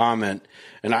made the comment,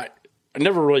 and I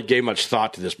never really gave much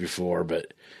thought to this before,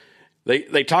 but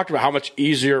they talked about how much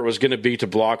easier it was going to be to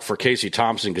block for Casey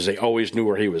Thompson because they always knew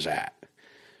where he was at.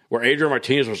 Where Adrian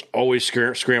Martinez was always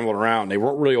scrambling around, they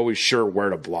weren't really always sure where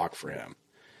to block for him.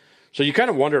 So you kind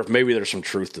of wonder if maybe there's some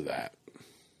truth to that.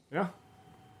 Yeah,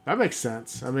 that makes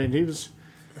sense. I mean,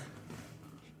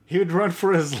 he would run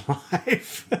for his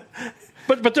life.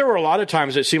 But there were a lot of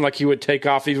times it seemed like he would take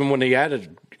off even when he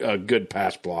had a good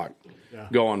pass block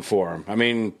going for him. I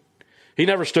mean, he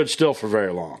never stood still for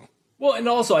very long. Well, and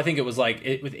also I think it was like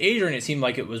with Adrian, it seemed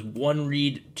like it was 1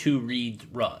 read, 2 read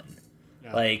run.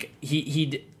 Yeah. Like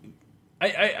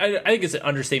I think it's an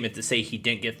understatement to say he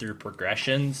didn't get through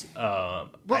progressions.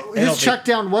 His check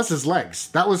down was his legs.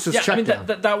 That was his check down.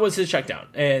 That was his check down,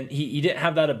 and he didn't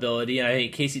have that ability. And I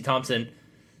think Casey Thompson,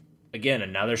 again,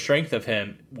 another strength of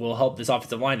him, will help this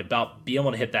offensive line about be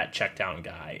able to hit that check down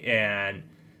guy. And,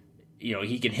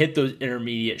 he can hit those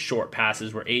intermediate short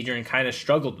passes where Adrian kind of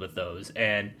struggled with those.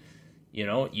 And,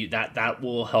 that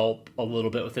will help a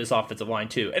little bit with this offensive line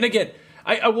too. And again,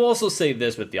 I will also say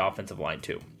this with the offensive line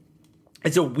too.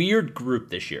 It's a weird group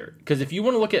this year because if you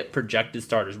want to look at projected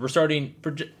starters, we're starting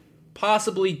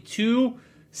possibly 2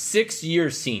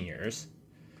 6-year seniors.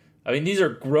 I mean, these are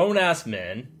grown-ass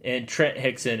men in Trent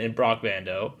Hickson and Brock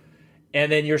Bando.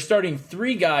 And then you're starting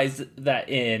 3 guys that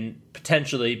in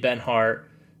potentially Ben Hart,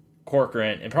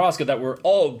 Corcoran, and Prohaska that were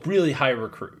all really high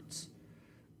recruits.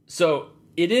 So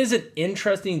it is an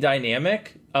interesting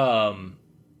dynamic that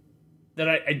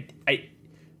I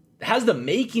has the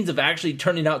makings of actually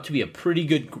turning out to be a pretty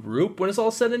good group when it's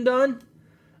all said and done.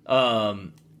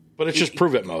 But it's just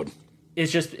prove it mode.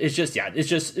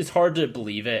 It's hard to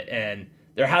believe it, and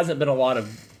there hasn't been a lot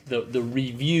of the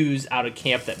reviews out of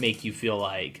camp that make you feel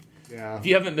like if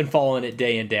you haven't been following it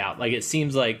day in, day out, like it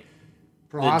seems like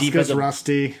Prohaska's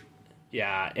rusty.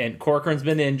 Yeah, and Corcoran's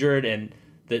been injured, and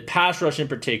the pass rush in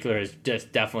particular has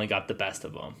just definitely got the best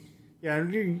of them. Yeah,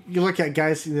 you look at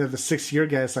guys, the 6-year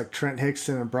guys like Trent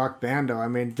Hickson and Brock Bando. I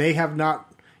mean, they have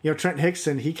not. Trent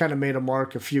Hickson, he kind of made a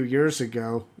mark a few years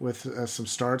ago with some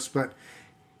starts, but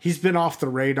he's been off the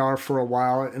radar for a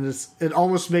while, and it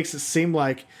almost makes it seem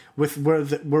like with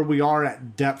where we are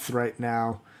at depth right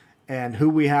now and who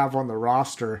we have on the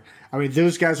roster, I mean,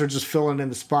 those guys are just filling in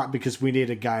the spot because we need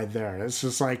a guy there. It's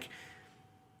just like,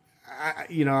 I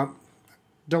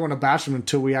don't want to bash them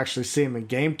until we actually see him in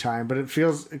game time, but it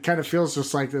kind of feels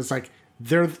just like it's like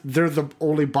they're the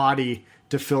only body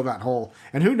to fill that hole.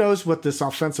 And who knows what this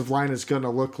offensive line is going to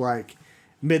look like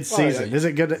mid-season.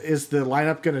 Is the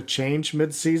lineup going to change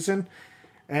mid-season?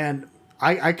 And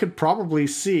I could probably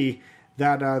see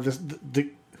that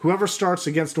whoever starts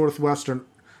against Northwestern,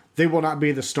 they will not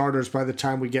be the starters by the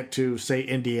time we get to, say,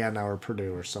 Indiana or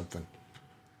Purdue or something.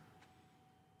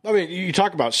 I mean, you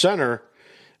talk about center,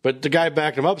 but the guy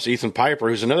backing him up is Ethan Piper,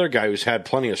 who's another guy who's had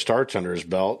plenty of starts under his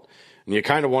belt. And you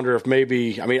kind of wonder if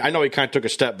maybe, I mean, I know he kind of took a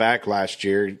step back last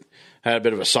year, had a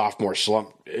bit of a sophomore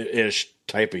slump-ish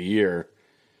type of year.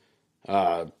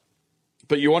 But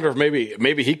you wonder if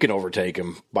maybe he can overtake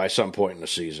him by some point in the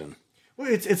season.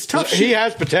 Well, it's tough. He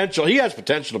has potential. He has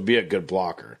potential to be a good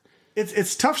blocker.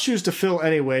 It's tough shoes to fill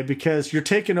anyway, because you're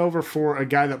taking over for a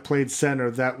guy that played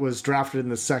center that was drafted in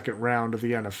the second round of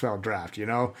the NFL draft.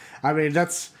 I mean,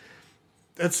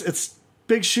 it's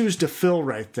big shoes to fill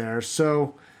right there.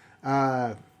 So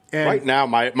right now,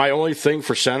 my only thing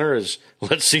for center is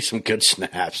let's see some good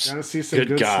snaps. Gotta see some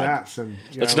good snaps, and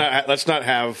let's not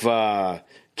have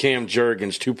Cam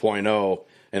Jurgens 2.0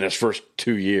 in his first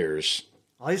 2 years.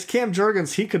 Well, he's Cam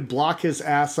Jurgens. He could block his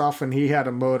ass off, and he had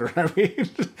a motor. I mean,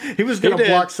 he was going to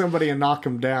block somebody and knock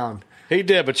him down. He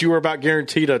did, but you were about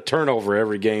guaranteed a turnover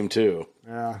every game too.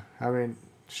 Yeah, I mean,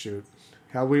 shoot.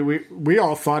 How we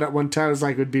all thought at one time it was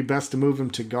like it would be best to move him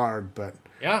to guard, but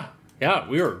yeah,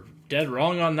 we were dead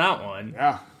wrong on that one.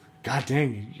 Yeah, god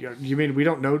dang, you mean we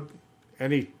don't know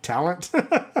any talent?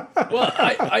 Well,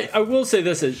 I will say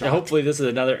this is hopefully this is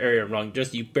another area wrong.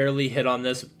 Just you barely hit on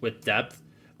this with depth.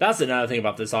 That's another thing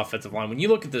about this offensive line. When you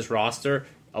look at this roster,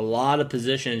 a lot of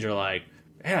positions you're like,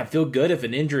 man, I feel good if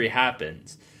an injury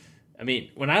happens. I mean,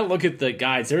 when I look at the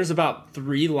guys, there's about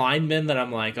 3 linemen that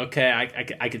I'm like, okay,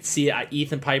 I could see it.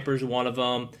 Ethan Piper's one of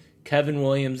them. Kevin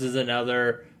Williams is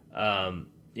another.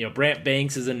 Brant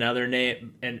Banks is another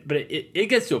name. But it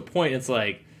gets to a point, it's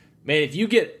like, man, if you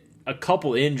get a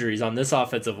couple injuries on this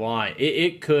offensive line,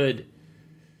 it could.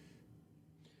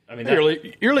 I mean,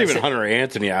 you're leaving Hunter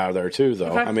Anthony out of there too,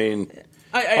 though. I mean,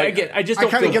 I just don't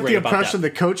kind of get the about impression that.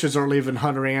 the coaches are leaving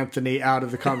Hunter Anthony out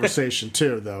of the conversation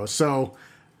too, though. So,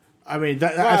 I mean,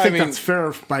 I think that's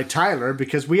fair by Tyler,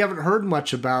 because we haven't heard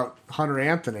much about Hunter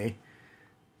Anthony.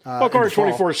 According to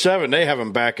 24/7, they have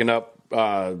him backing up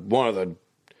one of the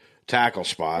tackle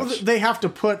spots. Well, they have to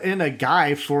put in a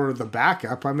guy for the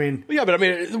backup. I mean, yeah, but I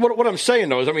mean, what I'm saying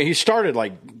though is, I mean, he started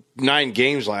like 9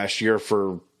 games last year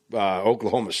for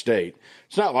Oklahoma State.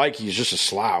 It's not like he's just a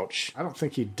slouch. I don't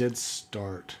think he did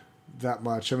start that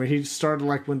much. I mean, he started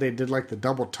like when they did like the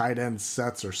double tight end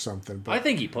sets or something. But I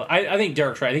think he played. I think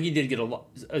Derek's right. I think he did get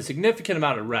a significant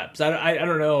amount of reps. I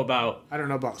don't know about.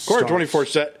 Quarter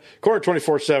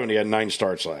 24/7, he had 9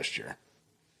 starts last year.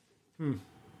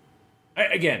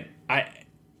 I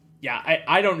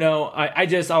don't know. I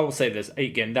will say this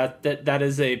again. That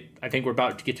is a. I think we're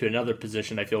about to get to another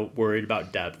position. I feel worried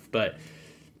about depth, but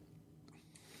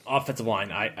offensive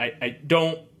line. I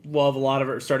don't love a lot of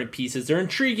our starting pieces. They're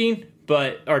intriguing,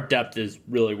 but our depth is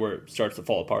really where it starts to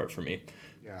fall apart for me.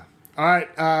 Yeah. All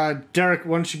right, Derek.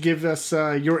 Why don't you give us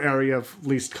your area of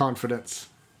least confidence?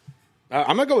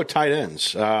 I'm gonna go with tight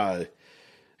ends, guys.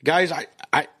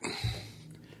 I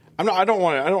don't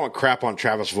want to crap on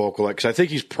Travis Vokolek because I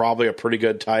think he's probably a pretty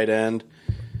good tight end.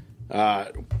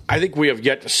 I think we have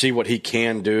yet to see what he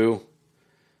can do.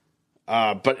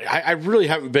 But I really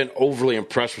haven't been overly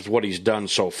impressed with what he's done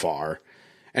so far.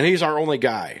 And he's our only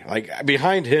guy. Like,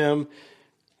 behind him,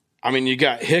 I mean, you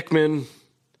got Hickman,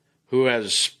 who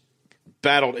has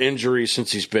battled injuries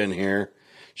since he's been here.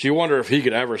 So you wonder if he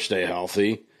could ever stay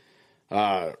healthy.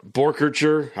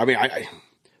 Borkercher, I mean,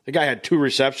 the guy had 2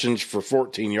 receptions for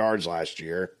 14 yards last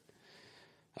year.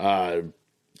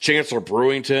 Chancellor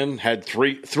Brewington had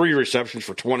three receptions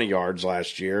for 20 yards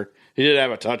last year. He did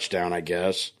have a touchdown, I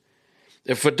guess.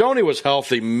 If Fedoni was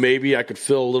healthy, maybe I could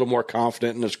feel a little more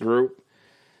confident in this group.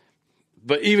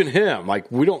 But even him,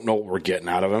 like, we don't know what we're getting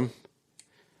out of him.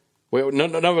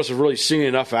 None of us have really seen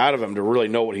enough out of him to really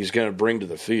know what he's going to bring to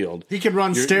the field. He can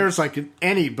run stairs like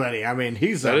anybody. I mean,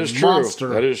 he's a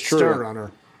monster stair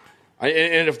runner.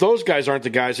 And if those guys aren't the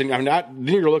guys, then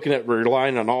you're looking at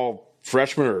relying on all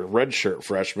freshmen or redshirt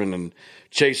freshmen and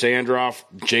Chase Androff,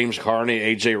 James Carney,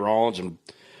 A.J. Rollins, and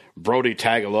Brody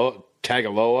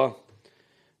Tagaloa.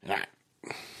 And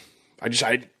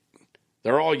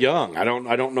They're all young. I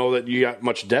don't know that you got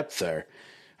much depth there.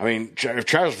 I mean, if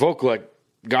Travis Vokalek,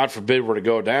 God forbid, were to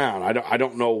go down, I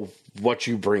don't know what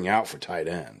you bring out for tight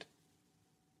end.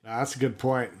 That's a good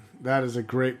point. That is a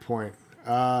great point.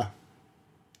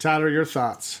 Tyler, your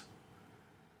thoughts?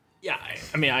 Yeah,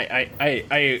 I mean,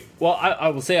 I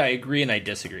will say I agree and I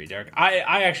disagree, Derek.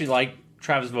 I actually like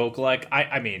Travis Vokalek.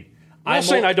 I'm not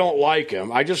saying I don't like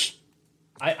him.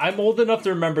 I'm old enough to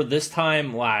remember this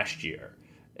time last year,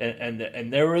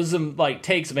 and there was some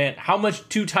takes, man. How much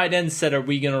two tight ends set are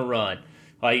we gonna run?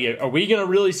 Are we gonna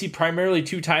really see primarily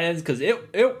two tight ends? Because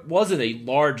it wasn't a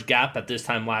large gap at this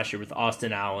time last year with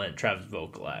Austin Allen and Travis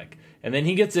Vokalek, and then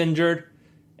he gets injured,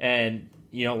 and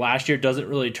last year doesn't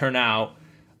really turn out.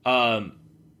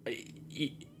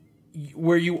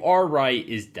 Where you are right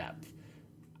is depth.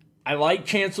 I like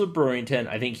Chancellor Brewington.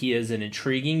 I think he is an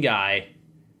intriguing guy.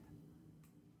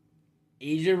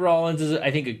 AJ Rollins is, I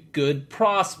think, a good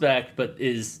prospect, but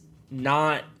is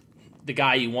not the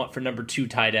guy you want for number 2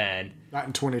 tight end. Not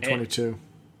in 2022.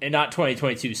 And not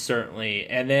 2022, certainly.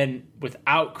 And then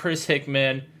without Chris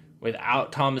Hickman,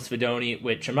 without Thomas Fidone,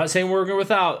 which I'm not saying we're going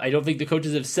without. I don't think the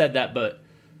coaches have said that, but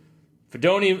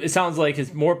Fidone, it sounds like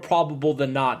it's more probable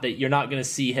than not that you're not going to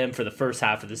see him for the first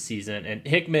half of the season. And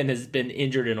Hickman has been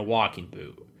injured in a walking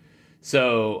boot.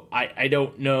 So I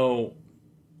don't know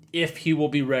if he will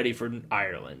be ready for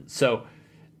Ireland. So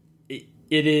it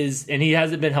is, and he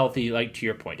hasn't been healthy, to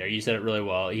your point there. You said it really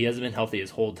well. He hasn't been healthy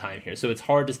his whole time here. So it's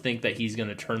hard to think that he's going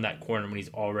to turn that corner when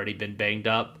he's already been banged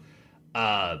up.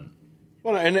 Well,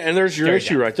 and there's your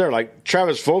issue right there.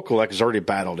 Travis Vokalek has already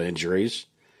battled injuries.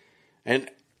 And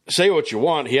say what you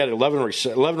want, he had 11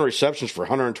 receptions for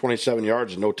 127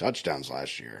 yards and no touchdowns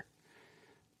last year.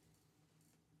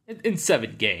 In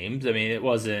 7 games. I mean, it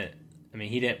wasn't,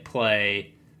 he didn't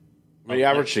play. He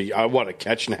averaged, a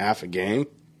catch and a half a game?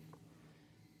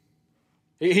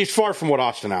 He's far from what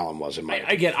Austin Allen was in my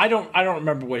opinion. Again, I don't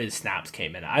remember what his snaps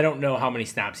came in. I don't know how many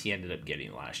snaps he ended up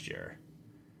getting last year.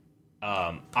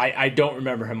 I don't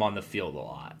remember him on the field a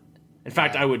lot. In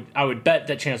fact, I would bet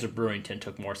that Chancellor Brewington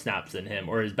took more snaps than him,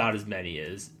 or about as many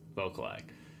as Vokalek.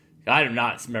 I do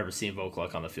not remember seeing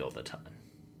Vokalek on the field a ton.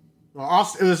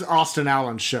 Well, it was Austin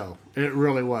Allen's show. It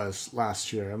really was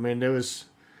last year. He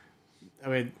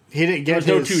didn't get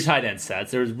there was no 2 tight end sets.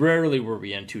 There was rarely were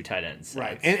we in 2 tight end sets.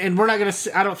 Right, and we're not going to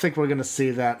see, I don't think we're going to see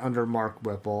that under Mark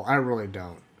Whipple. I really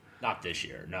don't. Not this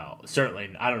year, no.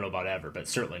 Certainly, I don't know about ever, but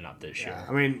certainly not this year.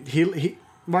 He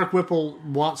Mark Whipple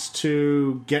wants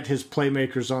to get his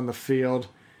playmakers on the field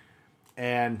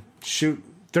and shoot.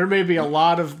 There may be a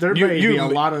lot of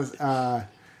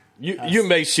You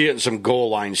may see it in some goal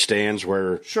line stands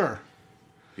where sure,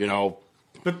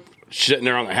 but sitting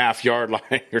there on the half-yard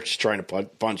line, you're just trying to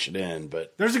punch it in.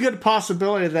 But there's a good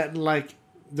possibility that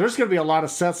there's going to be a lot of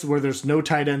sets where there's no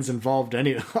tight ends involved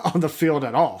on the field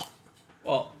at all.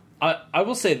 Well, I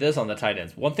will say this on the tight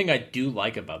ends. One thing I do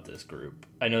like about this group,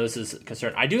 I know this is a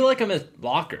concern, I do like them as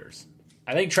blockers.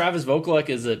 I think Travis Vokalek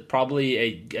is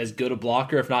probably as good a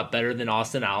blocker, if not better, than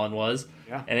Austin Allen was.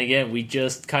 Yeah. And again, we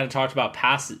just kind of talked about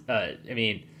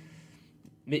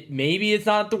maybe it's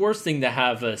not the worst thing to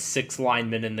have a 6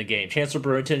 lineman in the game. Chancellor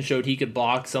Brewington showed he could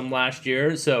block some last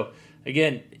year. So,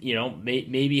 again,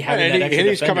 maybe having that extra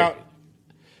defender. Come out,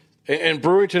 and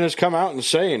Brewington has come out and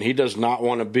saying he does not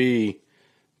want to be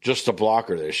just a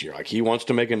blocker this year. He wants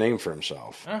to make a name for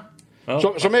himself.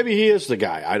 So maybe he is the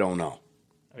guy. I don't know.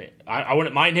 I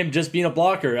wouldn't mind him just being a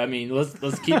blocker.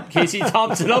 Let's keep Casey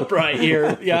Thompson upright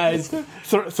here, guys.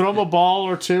 Throw him a ball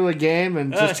or 2 a game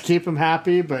and just keep him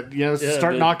happy, but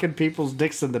start knocking people's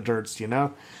dicks in the dirt,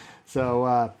 So,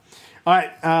 all right,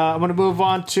 I'm going to move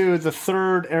on to the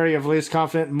third area of least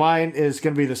confident. Mine is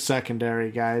going to be the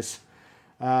secondary, guys.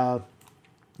 Tyler,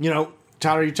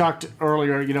 you talked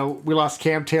earlier. We lost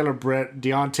Cam Taylor-Britt,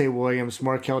 Deontay Williams,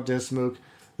 Markel Dismuke.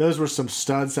 Those were some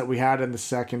studs that we had in the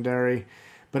secondary.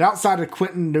 But outside of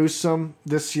Quentin Newsome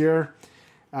this year,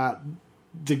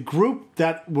 the group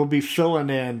that will be filling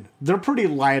in, they're pretty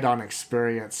light on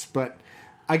experience. But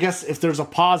I guess if there's a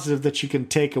positive that you can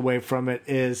take away from it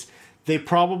is they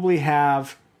probably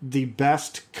have the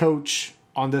best coach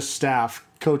on this staff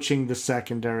coaching the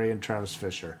secondary in Travis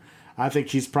Fisher. I think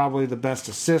he's probably the best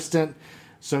assistant.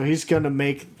 So he's going to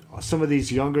make some of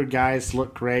these younger guys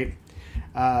look great.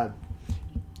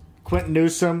 Quentin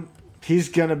Newsome, he's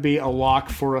going to be a lock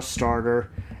for a starter.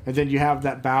 And then you have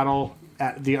that battle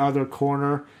at the other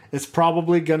corner. It's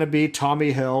probably going to be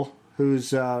Tommy Hill,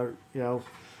 who's a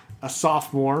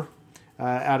sophomore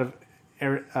out of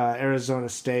Arizona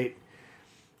State.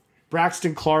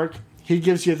 Braxton Clark, he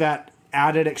gives you that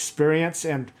added experience.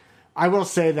 And I will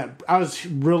say that I was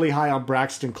really high on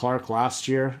Braxton Clark last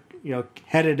year,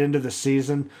 headed into the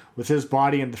season with his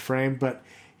body and the frame. But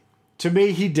to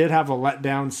me, he did have a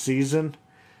letdown season.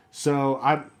 So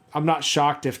I'm not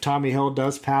shocked if Tommy Hill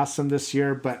does pass him this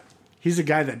year, but he's a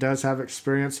guy that does have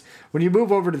experience. When you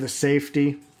move over to the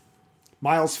safety,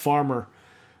 Miles Farmer,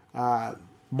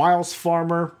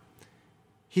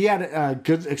 he had a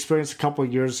good experience a couple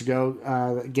of years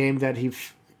ago, a game that he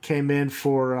came in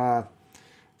for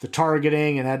the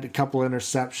targeting and had a couple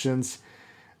interceptions.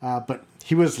 But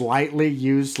he was lightly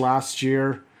used last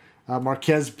year.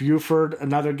 Marquez Buford,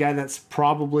 another guy that's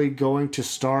probably going to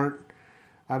start.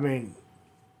 I mean,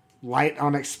 light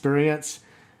on experience.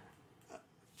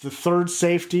 The third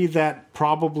safety that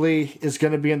probably is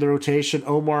going to be in the rotation,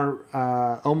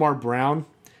 Omar Brown,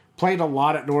 played a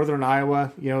lot at Northern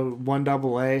Iowa,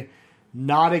 1AA,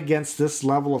 not against this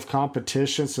level of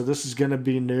competition, so this is going to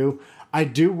be new. I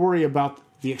do worry about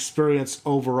the experience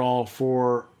overall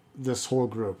for this whole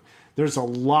group. There's a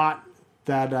lot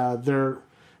that they're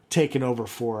taking over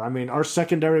for. I mean, our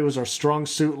secondary was our strong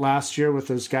suit last year with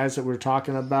those guys that we were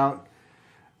talking about.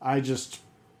 It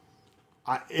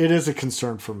is a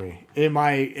concern for me. Am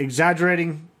I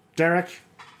exaggerating, Derek?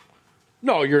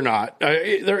 No, you're not.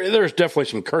 There's definitely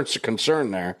some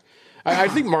concern there. I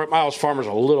think Miles Farmer's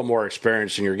a little more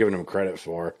experienced than you're giving him credit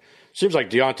for. Seems like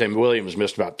Deontay Williams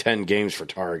missed about 10 games for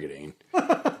targeting. He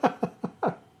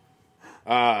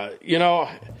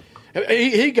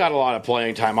got a lot of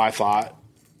playing time, I thought,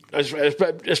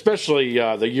 especially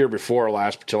the year before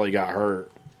last until he got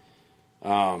hurt.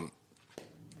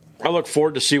 I look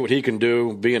forward to see what he can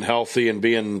do, being healthy and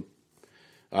being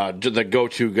the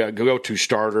go-to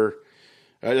starter.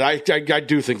 I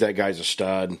do think that guy's a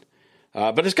stud.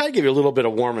 But it's got to give you a little bit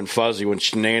of warm and fuzzy when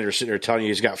Schneider's sitting there telling you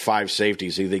he's got 5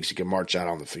 safeties he thinks he can march out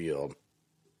on the field.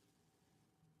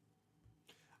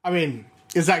 I mean,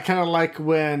 is that kind of like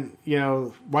when,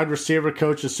 wide receiver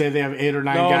coaches say they have 8 or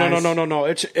 9 guys? No.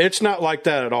 It's not like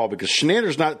that at all because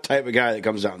Schneider's not the type of guy that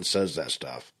comes out and says that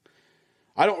stuff.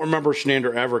 I don't remember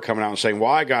Schneider ever coming out and saying,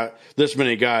 well, I got this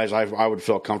many guys I would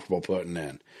feel comfortable putting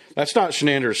in. That's not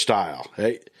Schneider's style.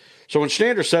 Hey? So when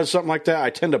Schneider says something like that, I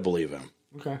tend to believe him.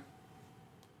 Okay.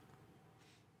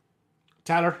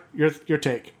 Tyler, your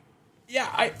take. Yeah,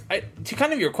 I to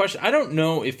kind of your question, I don't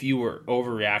know if you were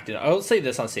overreacted. I will say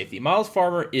this on safety. Miles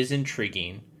Farmer is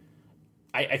intriguing.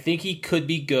 I think he could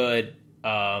be good.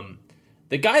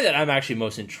 The guy that I'm actually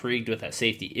most intrigued with at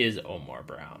safety is Omar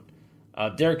Brown.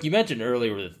 Derek, you mentioned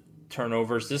earlier with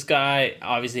turnovers. This guy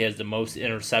obviously has the most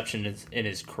interceptions in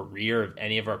his career of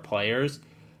any of our players.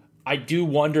 I do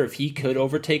wonder if he could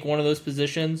overtake one of those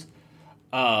positions.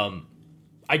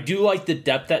 I do like the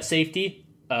depth at safety.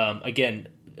 Again,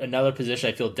 another position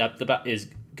I feel depth about is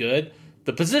good.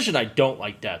 The position I don't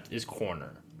like depth is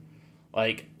corner.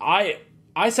 Like, I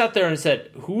sat there and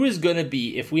said, who is going to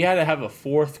be, if we had to have a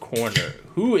fourth corner,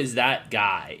 who is that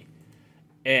guy?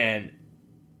 And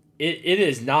it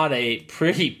is not a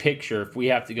pretty picture if we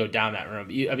have to go down that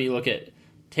road. Look at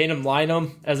Tatum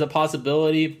Lynham as a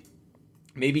possibility.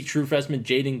 Maybe true freshman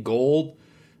Jaden Gold.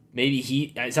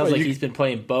 Maybe it sounds like he's been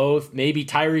playing both. Maybe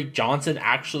Tyreek Johnson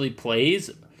actually plays.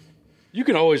 You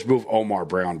can always move Omar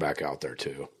Brown back out there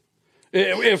too,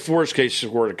 if worst case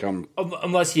were to come.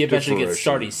 Unless he eventually gets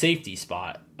starting safety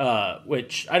spot,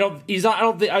 which I don't. He's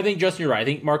not. I think Justin, you're right. I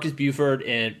think Marcus Buford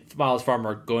and Miles Farmer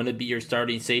are going to be your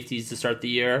starting safeties to start the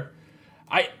year.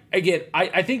 I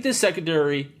think this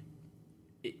secondary.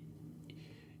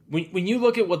 When you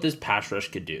look at what this pass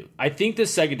rush could do, I think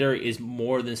this secondary is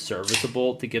more than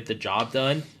serviceable to get the job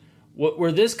done.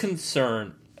 Where this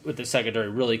concern with the secondary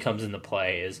really comes into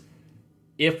play is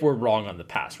if we're wrong on the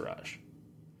pass rush.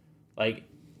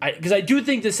 Because I do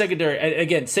think the secondary,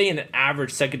 again, saying an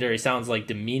average secondary sounds like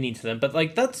demeaning to them, but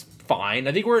that's fine.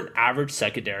 I think we're an average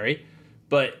secondary,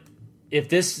 but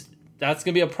that's going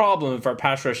to be a problem if our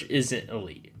pass rush isn't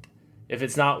elite. If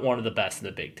it's not one of the best in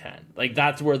the Big Ten.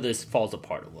 That's where this falls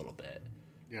apart a little bit.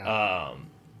 Yeah.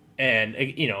 And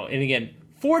again,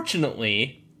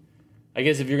 fortunately, I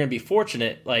guess if you're going to be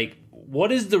fortunate,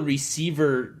 what is the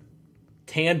receiver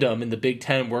tandem in the Big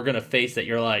Ten we're going to face that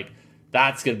you're like,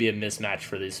 that's going to be a mismatch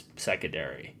for this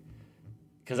secondary?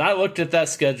 Because I looked at that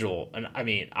schedule, and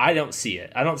I don't see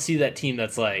it. I don't see that team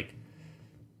that's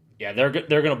they're going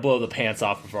to blow the pants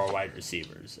off of our wide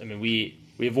receivers. We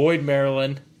avoid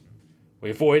Maryland. We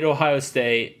avoid Ohio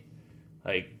State.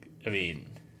 You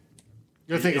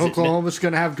think Oklahoma's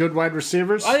going to have good wide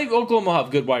receivers? I think Oklahoma will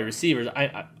have good wide receivers.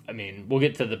 We'll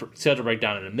get to the schedule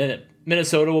breakdown in a minute.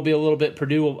 Minnesota will be a little bit.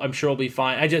 Purdue, I'm sure, will be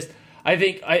fine. I think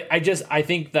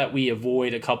that we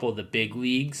avoid a couple of the big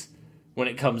leagues when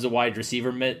it comes to wide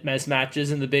receiver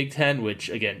mismatches in the Big Ten, which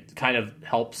again kind of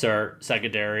helps our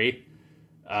secondary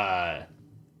a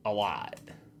lot.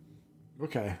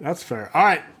 Okay, that's fair. All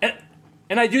right.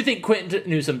 And I do think Quentin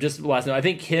Newsome, just last note, I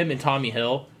think him and Tommy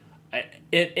Hill,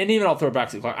 and even I'll throw back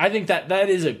to Clark, I think that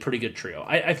is a pretty good trio.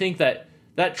 I think that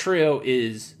trio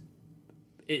is,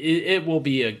 it will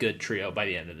be a good trio by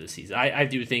the end of the season. I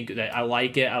do think that I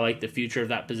like it. I like the future of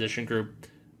that position group,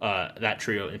 that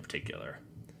trio in particular.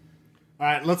 All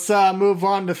right, let's move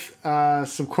on to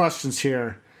some questions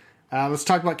here. Let's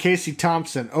talk about Casey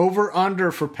Thompson. Over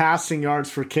under for passing yards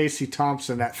for Casey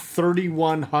Thompson at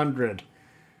 3,100.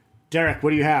 Derek, what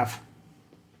do you have?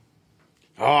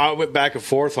 Oh, I went back and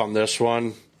forth on this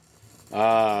one.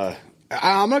 I'm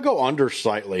going to go under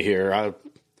slightly here.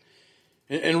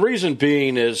 And reason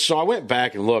being is, so I went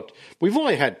back and looked. We've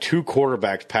only had 2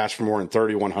 quarterbacks pass for more than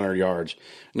 3,100 yards.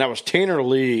 And that was Tanner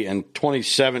Lee in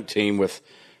 2017 with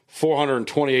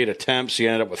 428 attempts. He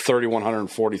ended up with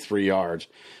 3,143 yards.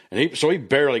 And so he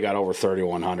barely got over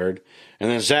 3,100. And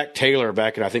then Zach Taylor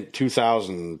back in, I think,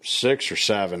 2006 or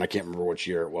 7. I can't remember which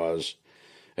year it was.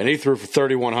 And he threw for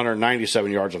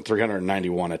 3,197 yards on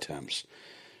 391 attempts.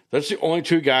 That's the only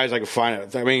 2 guys I could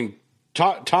find. I mean,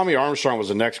 Tommy Armstrong was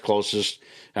the next closest.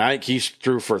 And I think he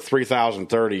threw for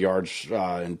 3,030 yards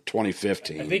in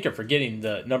 2015. I think you're forgetting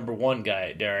the number 1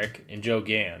 guy, Derek, and Joe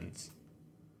Gans.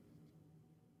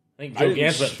 I think Joe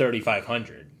Gans went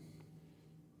 3,500.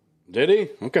 Did he?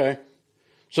 Okay.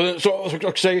 So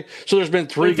there's been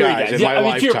 3 guys in my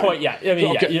lifetime. To your point, yeah.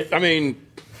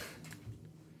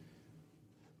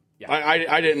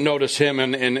 I didn't notice him,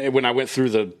 and when I went through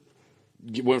the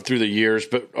years,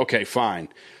 but okay, fine.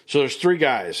 So there's 3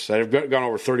 guys that have gone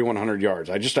over 3,100 yards.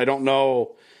 I don't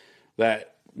know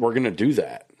that we're going to do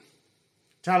that.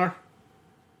 Tyler?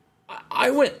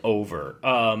 I went over.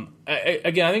 I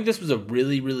think this was a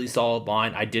really, really solid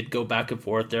line. I did go back and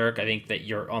forth, Derek. I think that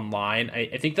you're on line.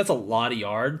 I think that's a lot of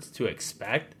yards to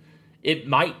expect. It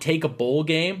might take a bowl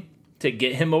game to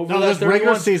get him over that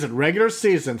 31. Regular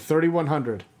season,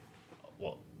 3,100.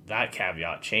 Well, that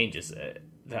caveat changes it.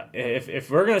 If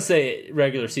we're going to say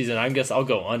regular season, I guess I'll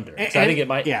go under. So I think it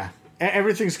might. Yeah,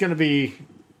 everything's going to be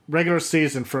regular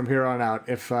season from here on out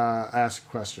if I ask a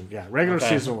question. Yeah, regular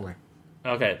season only.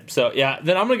 Okay, so yeah,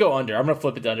 then I'm going to go under. I'm going to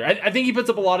flip it to under. I think he puts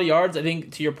up a lot of yards. I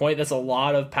think, to your point, that's a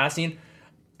lot of passing.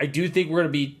 I do think we're going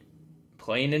to be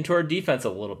playing into our defense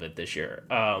a little bit this year.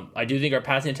 I do think our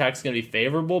passing attack is going to be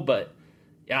favorable, but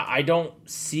yeah, I just don't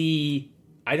see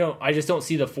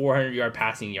the 400-yard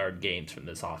passing yard games from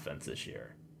this offense this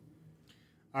year.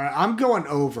 All right, I'm going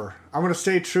over. I'm going to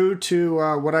stay true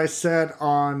to what I said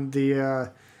on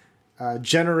the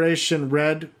Generation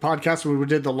Red podcast when we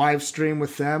did the live stream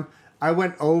with them. I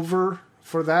went over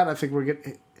for that. I think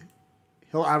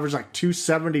he'll average like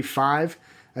 275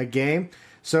 a game.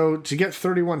 So to get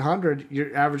 3,100,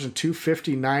 you're averaging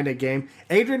 259 a game.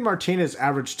 Adrian Martinez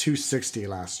averaged 260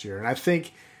 last year. And I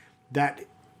think that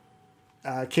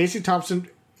Casey Thompson,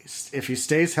 if he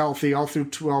stays healthy all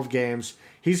through 12 games,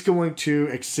 he's going to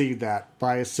exceed that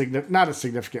by not a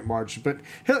significant margin, but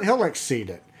he'll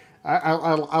exceed it.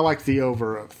 I like the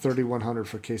over of 3,100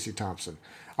 for Casey Thompson.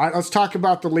 All right, let's talk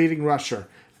about the leading rusher.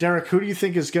 Derek, who do you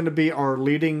think is going to be our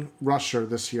leading rusher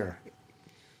this year?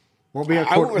 Won't be a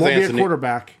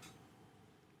quarterback.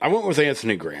 I went with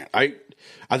Anthony Grant. I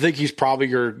think he's probably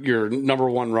your number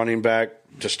 1 running back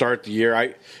to start the year.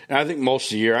 I think most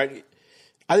of the year, I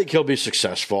think he'll be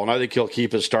successful, and I think he'll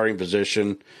keep his starting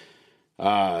position.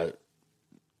 There's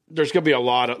going to be a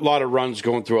lot of runs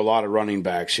going through a lot of running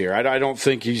backs here. I don't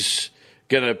think he's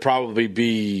going to probably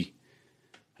be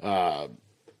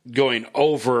going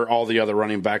over all the other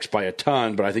running backs by a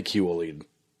ton, but I think he will lead.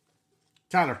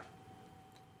 Tyler.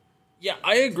 Yeah,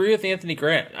 I agree with Anthony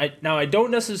Grant. I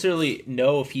don't necessarily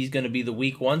know if he's going to be the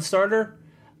week 1 starter.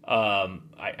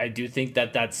 I do think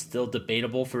that that's still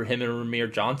debatable for him and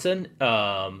Ramir Johnson.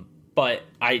 But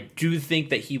I do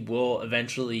think that he will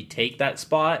eventually take that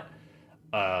spot.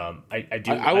 I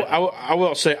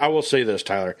will say this,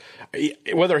 Tyler.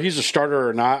 Whether he's a starter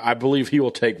or not, I believe he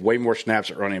will take way more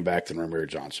snaps at running back than Ramir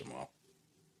Johnson will.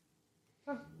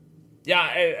 Yeah,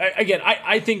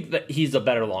 I think that he's a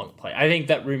better long play. I think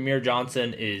that Ramir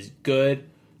Johnson is good.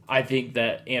 I think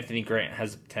that Anthony Grant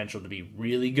has the potential to be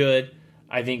really good.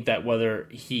 I think that whether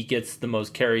he gets the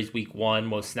most carries week 1,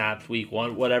 most snaps week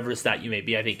 1, whatever stat you may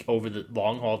be, I think over the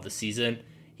long haul of the season,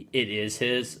 it is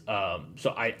his.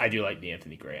 So I do like the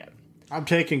Anthony Grant. I'm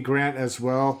taking Grant as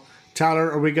well.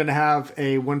 Tyler, are we going to have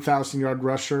a 1,000-yard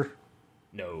rusher?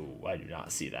 No, I do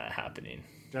not see that happening.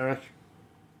 Derek?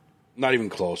 Not even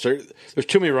close. There's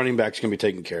too many running backs going to be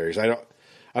taking carries. I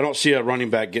I don't see a running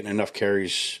back getting enough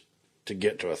carries to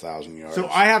get to 1,000 yards. So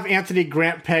I have Anthony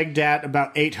Grant pegged at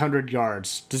about 800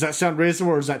 yards. Does that sound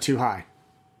reasonable, or is that too high?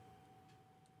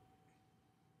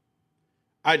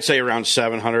 I'd say around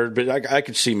 700, but I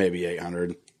could see maybe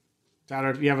 800.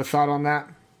 Tyler, you have a thought on that?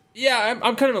 Yeah,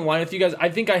 I'm kind of in line with you guys. I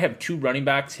think I have 2 running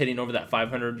backs hitting over that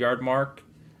 500-yard mark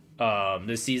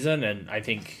this season, and I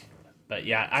think, but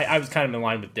yeah, I was kind of in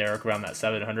line with Derek around that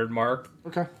 700 mark.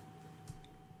 Okay.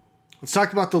 Let's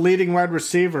talk about the leading wide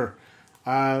receiver.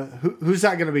 Who's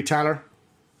that going to be, Tyler?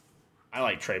 I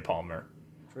like Trey Palmer.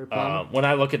 Trey Palmer? When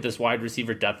I look at this wide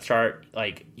receiver depth chart,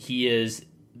 like, he is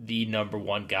the number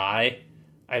 1 guy.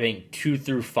 I think 2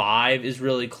 through 5 is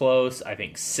really close. I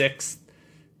think 6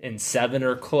 and 7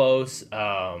 are close.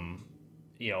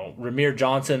 Ramir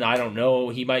Johnson, I don't know.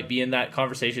 He might be in that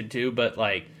conversation too, but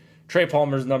like Trey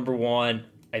Palmer's number 1.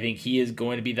 I think he is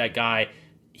going to be that guy.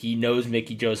 He knows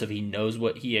Mickey Joseph. He knows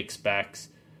what he expects.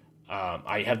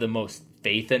 I have the most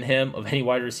faith in him of any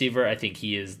wide receiver. I think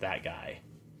he is that guy.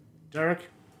 Derek?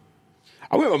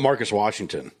 I went with Marcus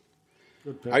Washington.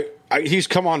 Good pick. He's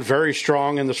come on very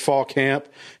strong in this fall camp.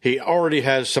 He already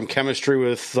has some chemistry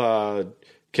with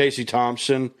Casey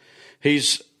Thompson.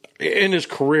 He's in his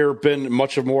career been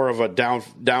much more of a down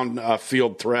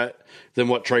field threat than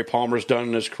what Trey Palmer's done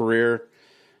in his career.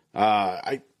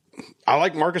 I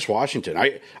like Marcus Washington.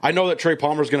 I know that Trey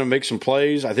Palmer's going to make some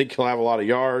plays. I think he'll have a lot of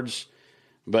yards,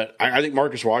 but I think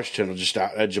Marcus Washington will just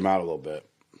edge him out a little bit.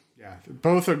 Yeah,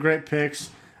 both are great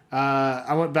picks.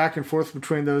 I went back and forth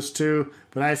between those two,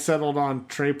 but I settled on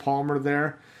Trey Palmer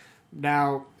there.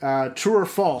 Now, true or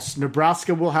false,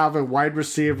 Nebraska will have a wide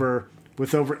receiver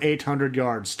with over 800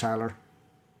 yards, Tyler.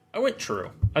 I went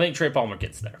true. I think Trey Palmer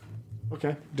gets there.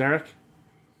 Okay. Derek?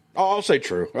 I'll say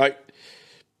true.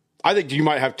 I think you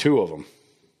might have 2 of them.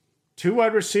 2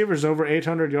 wide receivers over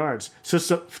 800 yards.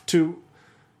 So to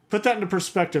put that into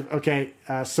perspective, okay,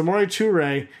 Samori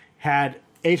Toure had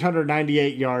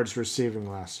 898 yards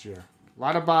receiving last year. A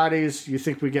lot of bodies. You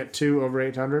think we get 2 over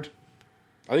 800?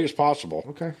 I think it's possible.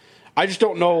 Okay. I just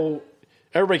don't know.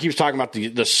 Everybody keeps talking about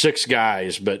the 6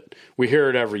 guys, but we hear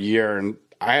it every year, and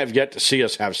I have yet to see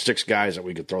us have 6 guys that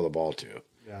we could throw the ball to.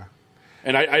 Yeah.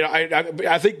 And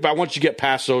I think once you get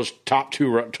past those top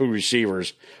two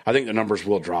receivers, I think the numbers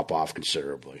will drop off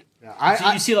considerably.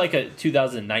 Yeah, you see like a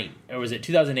 2009, or was it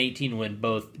 2018 when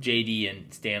both JD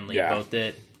and Stanley both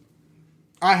did?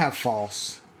 I have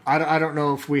false. I don't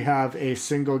know if we have a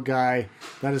single guy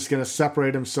that is going to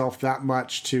separate himself that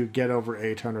much to get over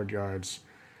 800 yards.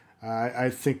 I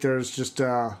think there's just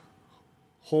a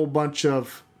whole bunch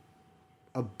of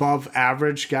above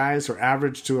average guys or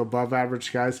average to above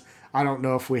average guys. I don't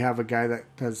know if we have a guy that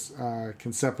has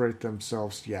can separate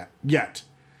themselves yet.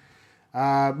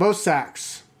 Most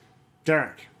sacks.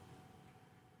 Derek.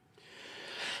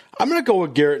 I'm going to go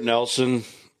with Garrett Nelson.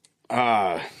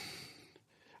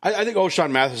 I think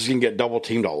O'Shawn Mathis is going to get double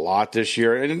teamed a lot this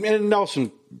year, and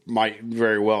Nelson might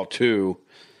very well too.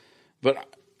 But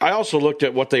I also looked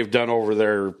at what they've done over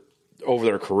their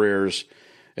careers,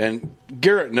 and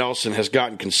Garrett Nelson has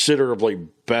gotten considerably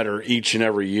better each and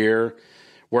every year,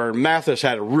 where Mathis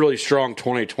had a really strong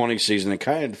 2020 season and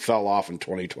kind of fell off in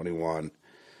 2021.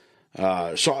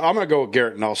 So I'm going to go with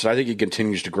Garrett Nelson. I think he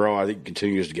continues to grow. I think he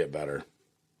continues to get better.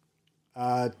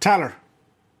 Tyler.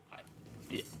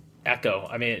 Echo.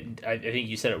 I mean, I think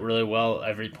you said it really well.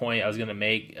 Every point I was going to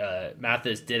make,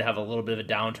 Mathis did have a little bit of a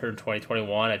downturn in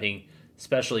 2021. I think,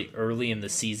 especially early in the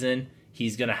season,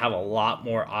 he's going to have a lot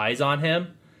more eyes on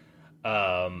him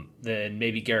than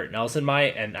maybe Garrett Nelson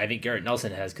might. And I think Garrett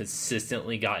Nelson has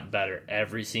consistently gotten better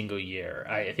every single year.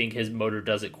 I think his motor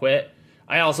doesn't quit.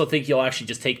 I also think he'll actually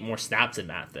just take more snaps than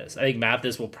Mathis. I think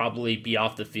Mathis will probably be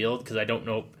off the field because I don't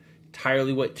know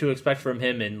entirely what to expect from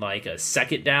him in like a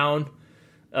second down.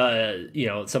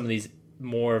 Some of these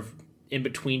more in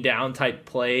between down type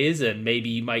plays, and maybe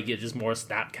you might get just more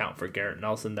snap count for Garrett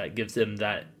Nelson that gives him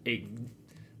that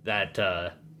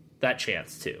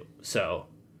chance too. So,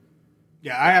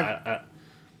 yeah,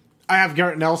 I have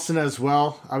Garrett Nelson as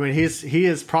well. I mean, he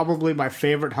is probably my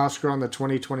favorite Husker on the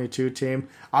 2022 team.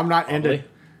 I'm not into.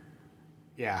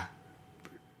 Yeah,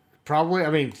 probably.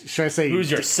 I mean, should I say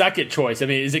who's your second choice? I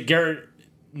mean, is it Garrett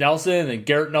Nelson and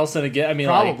Garrett Nelson again? I mean,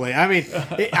 probably. I mean,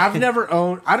 I've never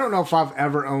owned. I don't know if I've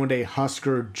ever owned a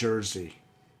Husker jersey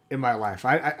in my life.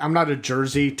 I'm not a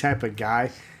jersey type of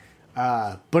guy.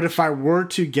 But if I were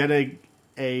to get a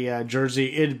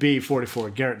jersey, it'd be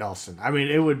 44 Garrett Nelson. I mean,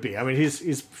 it would be. I mean,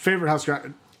 he's favorite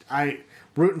Husker. I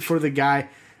rooting for the guy.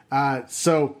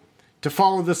 So to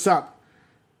follow this up,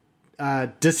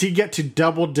 does he get to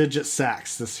double digit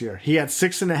sacks this year? He had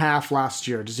 6.5 last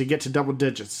year. Does he get to double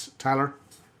digits, Tyler?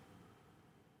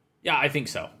 Yeah, I think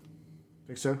so.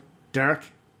 Think so? Derek?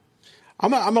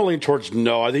 I'm gonna lean towards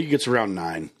no. I think he gets around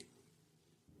 9.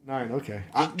 9, okay.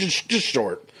 Just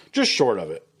short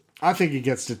of it. I think he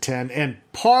gets to 10. And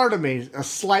part of me, a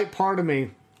slight part of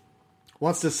me,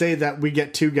 wants to say that we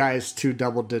get 2 guys to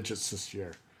double digits this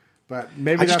year. But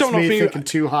maybe that's me thinking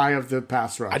too high of the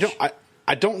pass rush.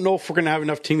 I don't know if we're going to have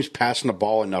enough teams passing the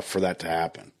ball enough for that to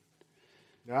happen.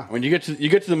 Yeah. When you get to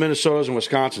the Minnesotas and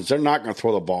Wisconsins, they're not going to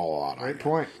throw the ball a lot on you. Great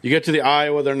point. You get to the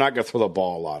Iowa, they're not going to throw the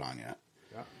ball a lot on you.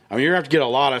 Yeah. I mean, you're going to have to get a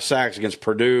lot of sacks against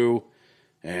Purdue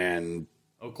and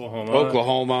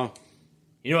Oklahoma.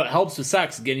 You know what helps with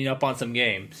sacks is getting up on some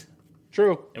games.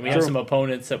 True. And we have some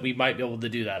opponents that we might be able to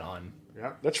do that on.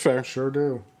 Yeah, that's fair. Sure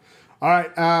do. All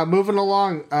right, moving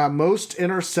along. Most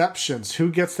interceptions. Who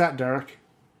gets that, Derek?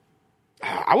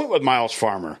 I went with Miles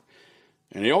Farmer.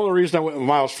 And the only reason I went with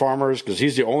Miles Farmer is because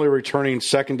he's the only returning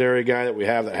secondary guy that we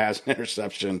have that has an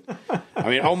interception. I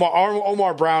mean,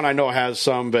 Omar Brown I know has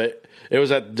some, but it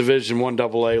was at Division I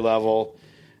AA level.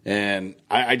 And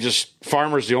I just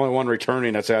Farmer's the only one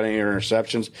returning that's had any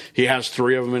interceptions. He has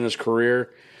 3 of them in his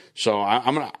career. So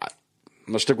I'm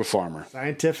gonna stick with Farmer.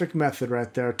 Scientific method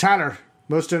right there. Tyler,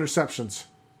 most interceptions.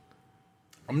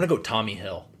 I'm gonna go Tommy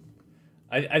Hill.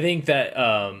 I think that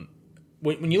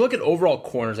when you look at overall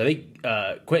corners, I think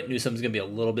Quentin Newsom's gonna be a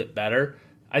little bit better.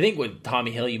 I think with Tommy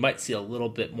Hill, you might see a little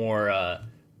bit more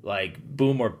like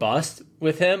boom or bust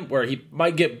with him, where he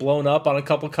might get blown up on a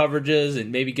couple coverages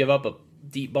and maybe give up a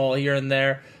deep ball here and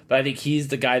there. But I think he's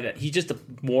the guy that he's just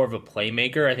more of a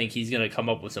playmaker. I think he's gonna come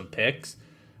up with some picks.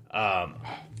 I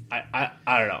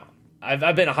don't know.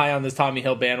 I've been high on this Tommy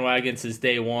Hill bandwagon since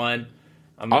day one.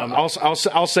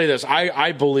 I'll say this.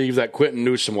 I believe that Quentin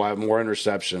Newsom will have more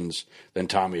interceptions than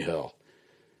Tommy Hill.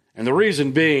 And the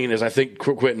reason being is I think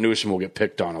Quentin Newsom will get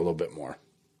picked on a little bit more.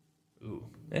 Ooh,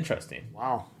 interesting.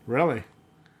 Wow, really?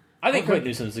 I think Quentin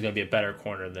Newsom is going to be a better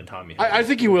corner than Tommy Hill. I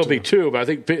think he will be too, but I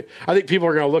think people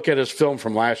are going to look at his film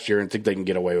from last year and think they can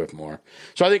get away with more.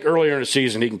 So I think earlier in the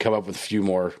season he can come up with a few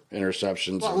more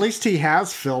interceptions. Well, at least he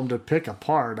has film to pick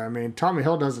apart. I mean, Tommy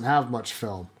Hill doesn't have much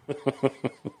film.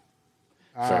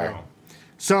 Fair.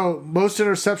 So most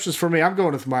interceptions for me, I'm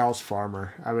going with Miles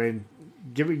Farmer. I mean,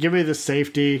 give me the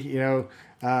safety. You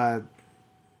know,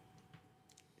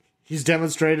 he's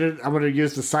demonstrated. I'm going to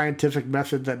use the scientific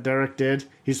method that Derek did.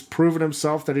 He's proven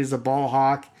himself that he's a ball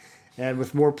hawk, and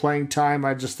with more playing time,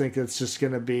 I just think it's just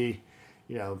going to be,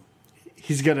 you know,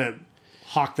 he's going to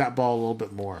hawk that ball a little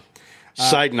bit more.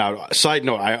 Side note,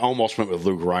 I almost went with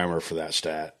Luke Reimer for that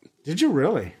stat. Did you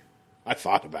really? I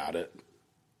thought about it.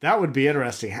 That would be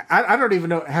interesting. I don't even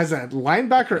know. Has a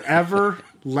linebacker ever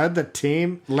led a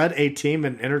team in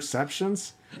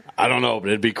interceptions? I don't know, but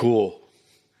it'd be cool.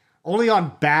 Only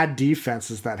on bad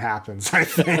defenses that happens, I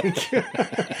think.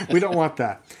 We don't want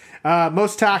that.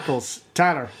 Most tackles.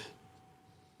 Tyler.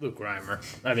 Luke Reimer.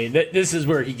 I mean, this is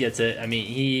where he gets it. I mean,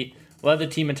 he led the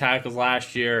team in tackles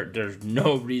last year. There's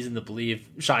no reason to believe,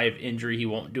 shy of injury, he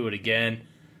won't do it again.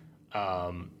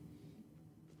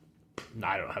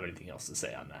 I don't have anything else to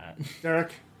say on that.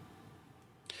 Derek?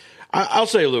 I'll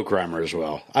say Luke Reimer as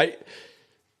well.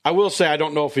 I will say I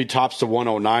don't know if he tops the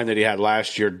 109 that he had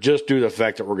last year, just due to the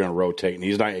fact that we're going to rotate and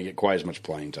he's not going to get quite as much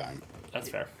playing time. That's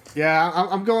fair. Yeah,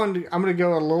 I'm going to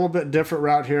go a little bit different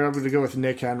route here. I'm going to go with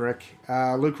Nick Henrik.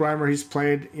 Luke Reimer, he's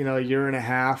played a year and a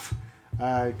half.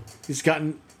 He's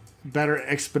gotten better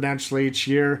exponentially each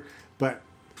year, but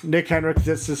Nick Henrik,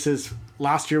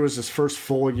 last year was his first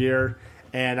full year,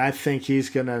 and I think he's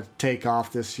going to take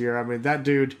off this year. I mean, that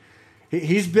dude,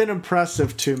 he's been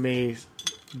impressive to me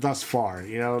thus far,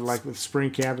 like with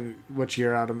spring camp and what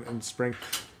year out in spring.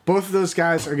 Both of those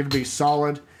guys are going to be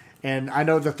solid, and I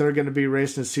know that they're going to be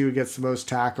racing to see who gets the most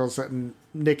tackles. And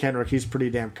Nick Henrik, he's pretty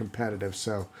damn competitive,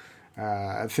 so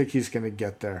I think he's going to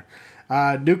get there.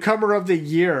 Newcomer of the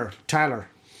year, Tyler.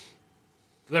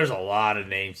 There's a lot of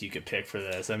names you could pick for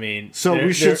this. I mean, so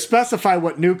we should specify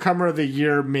what newcomer of the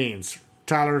year means.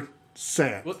 Tyler,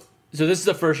 say it. Well, so this is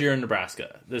the first year in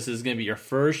Nebraska. This is going to be your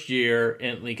first year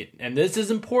in Lincoln. And this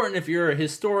is important if you're a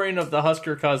historian of the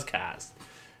Husker Cuzcast.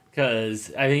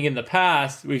 Because I think in the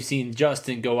past, we've seen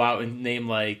Justin go out and name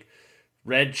like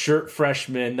red shirt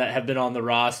freshmen that have been on the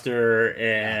roster,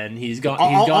 and he's gone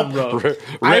rogue.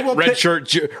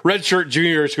 Red shirt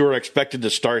juniors who are expected to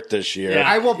start this year. Yeah,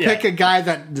 I will pick a guy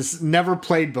that just never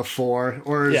played before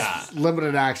or is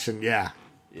limited action. Yeah.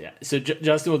 Yeah, so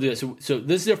Justin will do this. So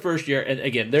this is their first year, and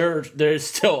again, there's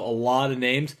still a lot of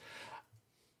names.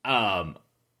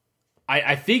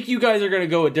 I think you guys are going to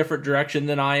go a different direction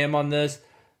than I am on this,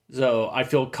 so I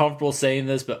feel comfortable saying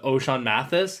this, but O'Shawn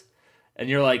Mathis, and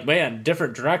you're like, man,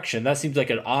 different direction. That seems like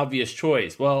an obvious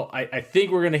choice. Well, I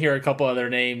think we're going to hear a couple other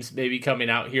names maybe coming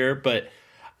out here, but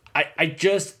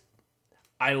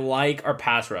I like our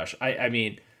pass rush. I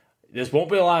mean, this won't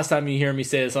be the last time you hear me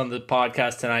say this on the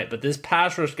podcast tonight, but this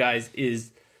pass rush, guys,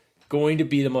 is going to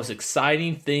be the most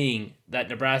exciting thing that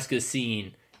Nebraska's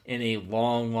seen in a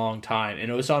long, long time. And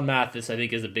Oshon Mathis, I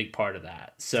think, is a big part of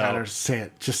that. So, Tyler, say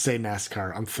it. Just say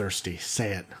NASCAR. I'm thirsty.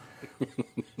 Say it.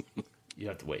 You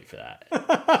have to wait for that.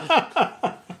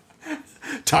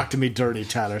 Talk to me dirty,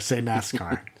 Tyler. Say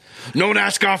NASCAR. No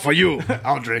NASCAR for you.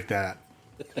 I'll drink that.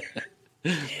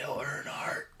 Dale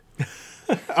Earnhardt.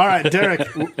 All right, Derek,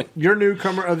 your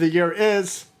newcomer of the year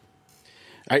is...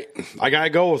 I got to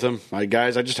go with him.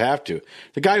 Guys, I just have to.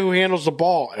 The guy who handles the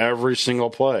ball every single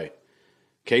play.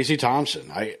 Casey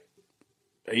Thompson.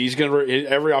 He's going to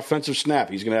every offensive snap,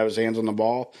 he's going to have his hands on the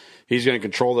ball. He's going to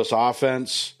control this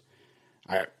offense.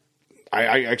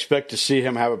 I expect to see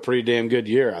him have a pretty damn good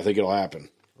year. I think it'll happen.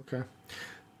 Okay.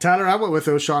 Tyler, I went with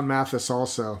Oshon Mathis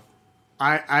also.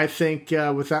 I think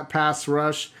with that pass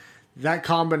rush, that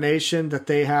combination that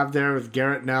they have there with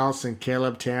Garrett Nelson,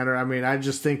 Caleb Tanner, I mean, I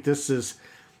just think this is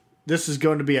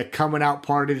going to be a coming out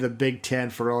party to the Big Ten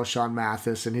for Oshon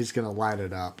Mathis, and he's going to light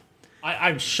it up.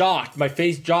 I'm shocked. My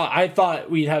face jaw. I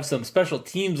thought we'd have some special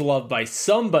teams love by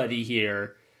somebody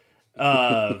here.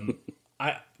 No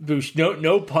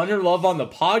punter love on the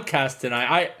podcast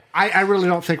tonight. I really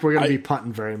don't think we're going to be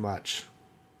punting very much.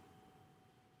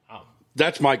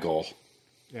 That's my goal.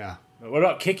 Yeah. What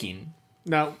about kicking?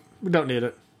 No, we don't need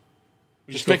it.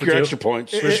 Just make your extra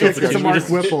points. It's a Mark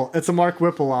Whipple. It's a Mark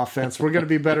Whipple offense. We're going to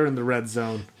be better in the red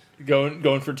zone.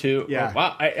 Going for two. Yeah.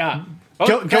 Oh, wow.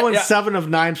 Going 7 of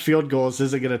 9 field goals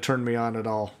isn't going to turn me on at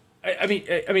all. I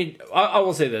mean, I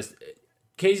will say this.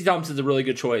 Casey Thompson's a really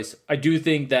good choice. I do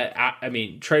think that,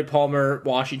 Trey Palmer,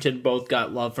 Washington both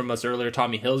got love from us earlier.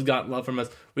 Tommy Hill's got love from us.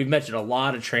 We've mentioned a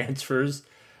lot of transfers.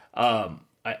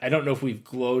 I don't know if we've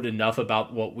glowed enough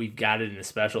about what we've got in the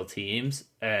special teams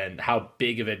and how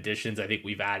big of additions I think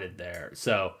we've added there.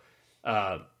 So,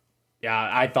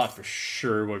 I thought for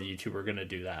sure one of you two were going to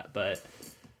do that. But,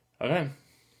 okay.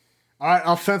 All right,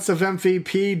 offensive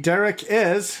MVP, Derek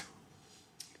is...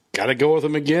 Got to go with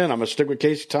him again. I'm going to stick with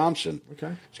Casey Thompson.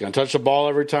 Okay. He's going to touch the ball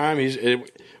every time.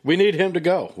 We need him to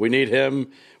go. We need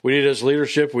him. We need his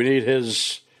leadership. We need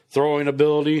his throwing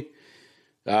ability.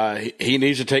 He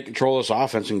needs to take control of this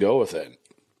offense and go with it.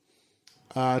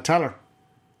 Tyler.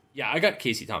 Yeah, I got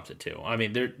Casey Thompson too. I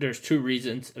mean, there's two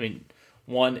reasons. I mean,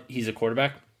 one, he's a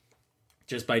quarterback.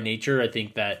 Just by nature, I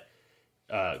think that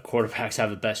quarterbacks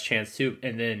have the best chance to.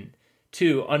 And then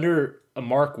two, under a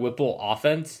Mark Whipple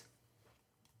offense,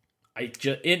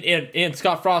 and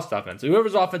Scott Frost offense,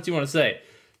 whoever's offense you want to say,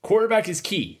 quarterback is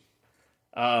key.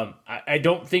 I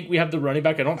don't think we have the running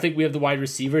back. I don't think we have the wide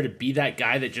receiver to be that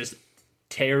guy that just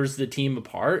tears the team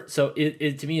apart. So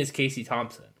it to me is Casey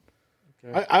Thompson.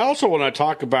 Okay. I also want to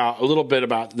talk a little bit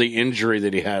about the injury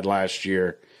that he had last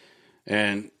year,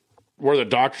 and where the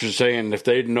doctors are saying if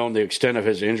they'd known the extent of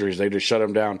his injuries, they'd just shut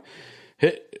him down.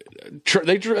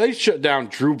 They shut down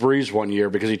Drew Brees one year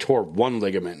because he tore one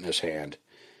ligament in his hand.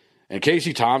 And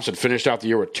Casey Thompson finished out the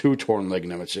year with 2 torn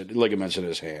ligaments in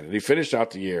his hand. And he finished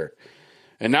out the year.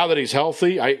 And now that he's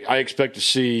healthy, I expect to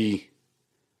see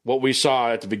what we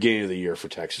saw at the beginning of the year for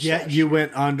Texas. Yeah, you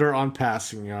went under on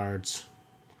passing yards.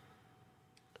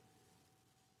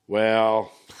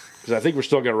 Well, because I think we're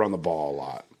still going to run the ball a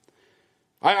lot.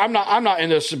 I'm not in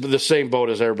the same boat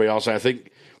as everybody else. I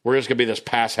think we're just going to be this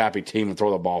pass-happy team and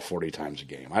throw the ball 40 times a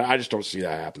game. I just don't see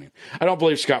that happening. I don't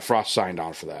believe Scott Frost signed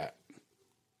on for that.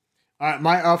 All right,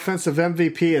 my offensive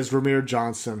MVP is Ramir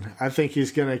Johnson. I think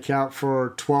he's going to account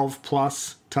for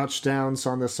 12-plus touchdowns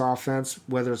on this offense,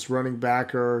 whether it's running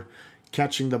back or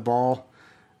catching the ball.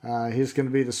 He's going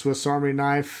to be the Swiss Army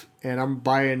knife, and I'm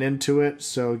buying into it,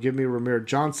 so give me Ramir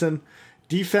Johnson.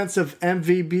 Defensive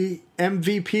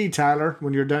MVP, Tyler,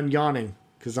 when you're done yawning,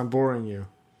 because I'm boring you.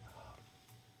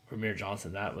 Ramir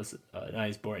Johnson, that was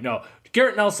nice boring. No,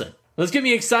 Garrett Nelson. Let's get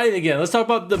me excited again. Let's talk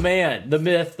about the man, the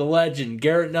myth, the legend,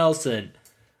 Garrett Nelson.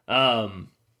 Yeah.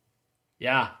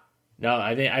 No,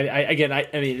 I think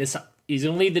I mean he's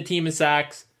gonna lead the team in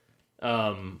sacks.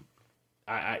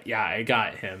 I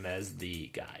got him as the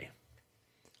guy.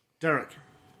 Derek.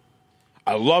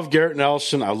 I love Garrett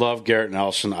Nelson. I love Garrett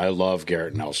Nelson. I love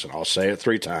Garrett Nelson. I'll say it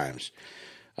 3 times.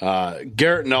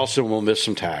 Garrett Nelson will miss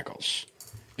some tackles.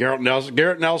 Garrett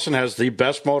Nelson has the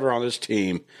best motor on this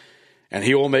team. And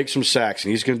he will make some sacks,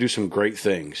 and he's going to do some great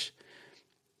things.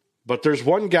 But there's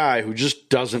one guy who just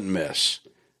doesn't miss,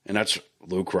 and that's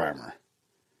Luke Reimer.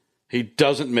 He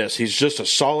doesn't miss. He's just a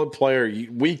solid player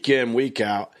week in, week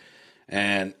out.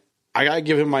 And I got to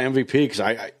give him my MVP because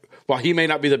while he may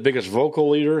not be the biggest vocal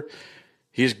leader,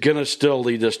 he's going to still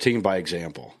lead this team by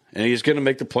example. And he's going to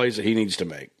make the plays that he needs to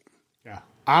make. Yeah,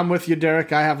 I'm with you,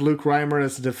 Derek. I have Luke Reimer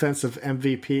as the defensive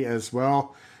MVP as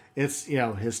well. It's,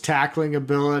 his tackling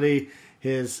ability,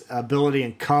 his ability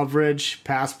in coverage,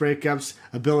 pass breakups,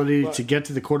 ability to get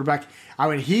to the quarterback. I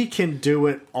mean, he can do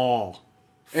it all.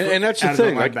 And that's the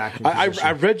thing.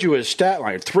 I read you his stat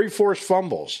line: 3 forced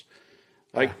fumbles.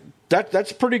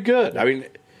 That's pretty good. I mean,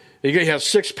 he has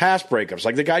 6 pass breakups.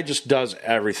 Like, the guy just does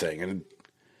everything, and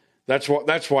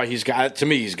that's why he's got to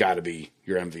be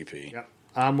your MVP. Yep,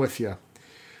 I'm with you.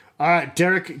 All right,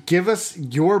 Derek, give us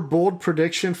your bold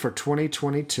prediction for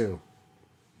 2022.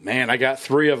 Man, I got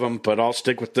 3 of them, but I'll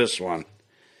stick with this one.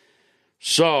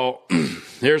 So,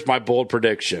 here's my bold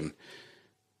prediction.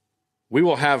 We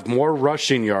will have more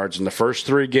rushing yards in the first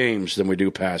 3 games than we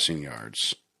do passing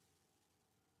yards.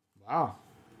 Wow.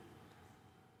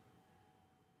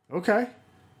 Okay.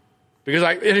 Because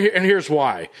and here's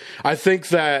why. I think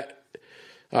that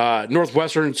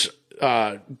Northwestern's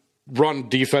run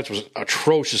defense was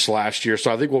atrocious last year,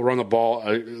 so I think we'll run the ball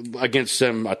against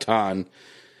them a ton.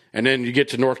 And then you get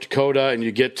to North Dakota and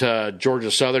you get to Georgia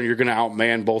Southern, you're going to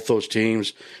outman both those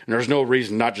teams. And there's no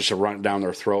reason not just to run it down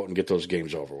their throat and get those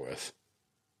games over with.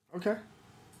 Okay.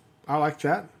 I like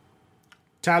that.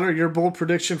 Tyler, your bold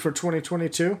prediction for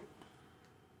 2022?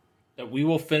 That we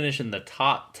will finish in the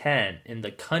top 10 in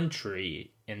the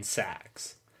country in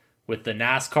sacks with the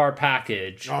NASCAR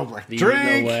package leading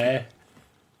the way.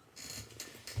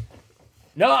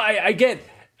 No, I get,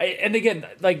 and again,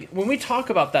 like, when we talk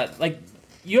about that, like,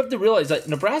 you have to realize that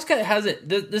Nebraska hasn't.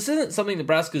 This isn't something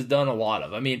Nebraska's done a lot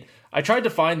of. I mean, I tried to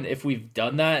find if we've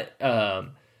done that.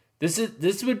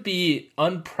 This would be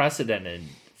unprecedented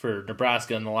for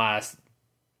Nebraska in the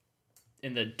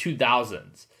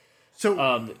 2000s.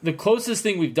 So the closest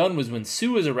thing we've done was when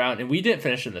Sue was around, and we didn't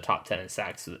finish in the top 10 in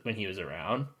sacks when he was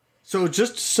around. So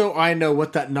just so I know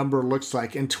what that number looks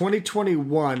like in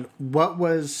 2021,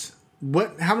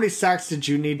 how many sacks did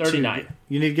you need? 39.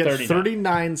 You need to get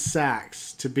 39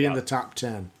 sacks to be in the top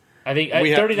 10. I think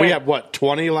we had what,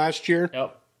 20 last year?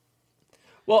 Yep.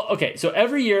 Well, okay, so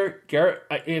every year, Garrett,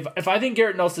 if I think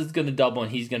Garrett Nelson's going to double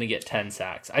and he's going to get 10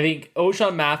 sacks, I think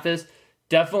O'Shawn Mathis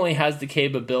definitely has the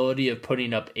capability of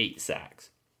putting up 8 sacks.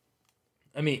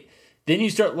 I mean, then you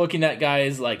start looking at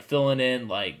guys like filling in,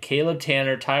 like Caleb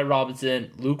Tanner, Ty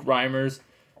Robinson, Luke Reimers.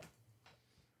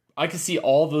 I could see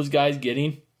all those guys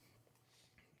getting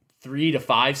 3 to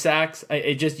 5 sacks.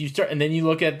 And then you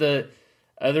look at the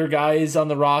other guys on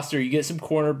the roster. You get some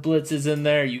corner blitzes in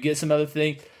there. You get some other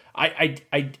things. I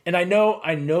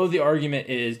know the argument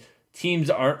is teams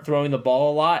aren't throwing the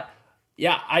ball a lot.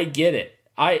 Yeah, I get it.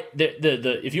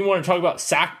 If you want to talk about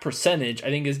sack percentage, I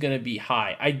think is going to be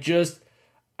high.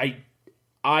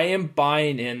 I am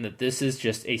buying in that this is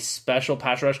just a special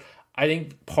pass rush. I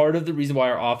think part of the reason why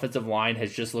our offensive line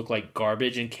has just looked like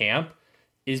garbage in camp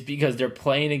is because they're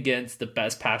playing against the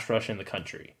best pass rush in the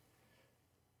country.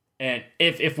 And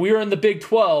if we were in the Big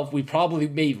 12, we probably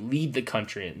may lead the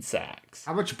country in sacks.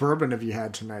 How much bourbon have you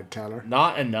had tonight, Tyler?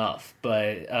 Not enough,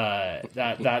 but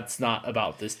that's not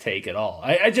about this take at all.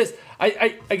 I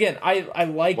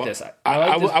like this.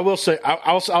 I will say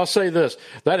I'll say this.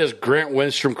 That is Grant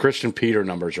Winstrom, Christian Peter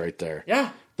numbers right there. Yeah,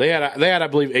 they had I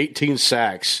believe 18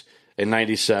 sacks in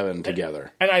 '97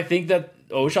 together. And I think that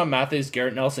O'Shawn Mathis,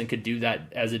 Garrett Nelson could do that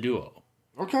as a duo.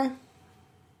 Okay.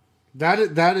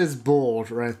 That is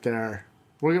bold right there.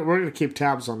 We're going to keep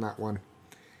tabs on that one.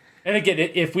 And again,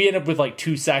 if we end up with like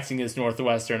 2 sacks against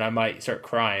Northwestern, I might start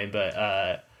crying.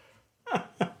 But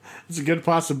it's a good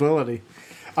possibility.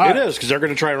 It is, because they're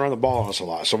going to try and run the ball on us a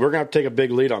lot. So we're going to have to take a big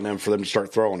lead on them for them to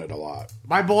start throwing it a lot.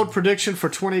 My bold prediction for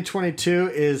 2022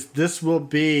 is this will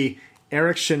be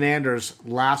Eric Shenander's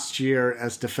last year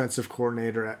as defensive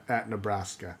coordinator at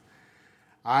Nebraska.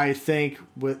 I think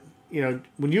when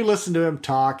you listen to him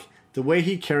talk, the way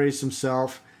he carries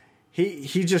himself,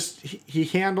 he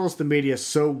handles the media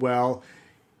so well.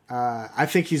 I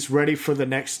think he's ready for the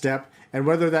next step, and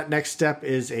whether that next step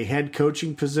is a head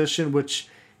coaching position, which,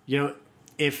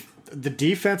 if the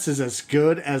defense is as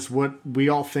good as what we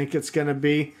all think it's going to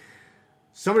be,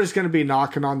 somebody's going to be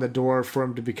knocking on the door for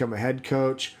him to become a head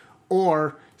coach,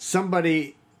 or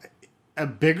a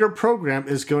bigger program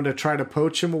is going to try to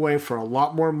poach him away for a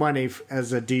lot more money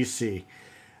as a DC.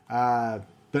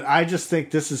 But I just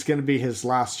think this is going to be his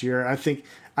last year. I think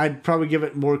I'd probably give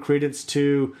it more credence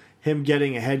to him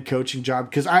getting a head coaching job,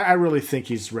 because I really think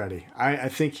he's ready. I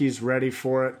think he's ready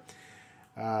for it.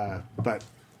 But,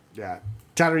 yeah.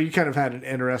 Tyler, you kind of had an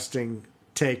interesting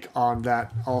take on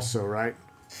that also, right?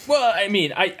 Well, I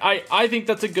mean, I think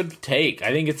that's a good take.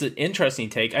 I think it's an interesting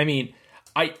take. I mean,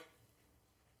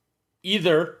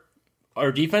 either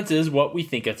our defense is what we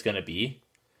think it's going to be,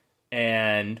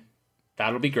 and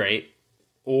that'll be great,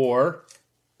 or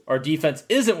our defense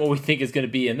isn't what we think it's going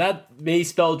to be, and that may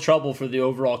spell trouble for the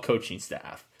overall coaching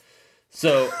staff.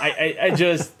 So I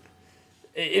just,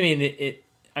 I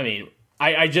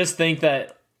just think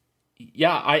that,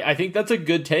 yeah, I think that's a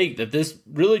good take, that this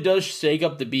really does shake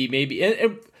up the B maybe.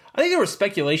 And I think there was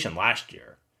speculation last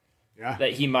year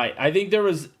that he might. I think there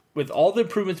was, with all the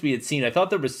improvements we had seen, I thought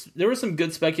there was some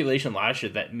good speculation last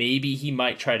year that maybe he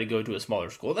might try to go to a smaller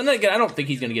school. Then again, I don't think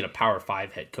he's going to get a Power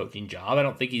 5 head coaching job. I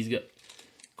don't think he's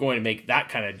going to make that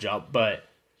kind of jump. But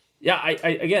yeah, I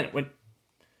again, when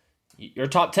you're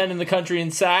top 10 in the country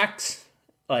in sacks,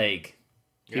 like,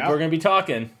 people are going to be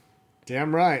talking.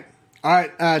 Damn right. All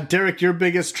right, Derek, your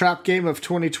biggest trap game of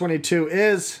 2022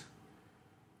 is?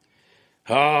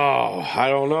 Oh, I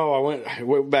don't know. I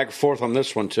went back and forth on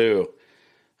this one too.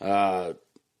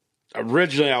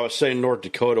 Originally, I was saying North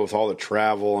Dakota with all the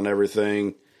travel and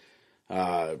everything,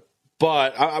 but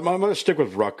I'm going to stick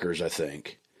with Rutgers. I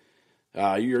think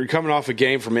you're coming off a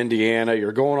game from Indiana.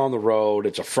 You're going on the road.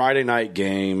 It's a Friday night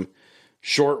game,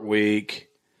 short week,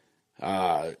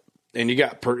 and you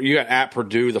got at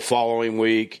Purdue the following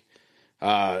week. So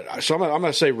I'm going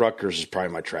to say Rutgers is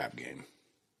probably my trap game.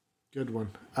 Good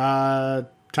one.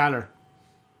 Tyler.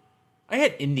 I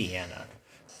had Indiana.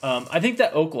 I think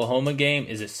that Oklahoma game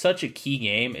is such a key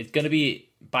game. It's going to be,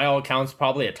 by all accounts,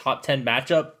 probably a top 10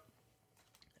 matchup.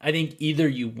 I think either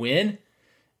you win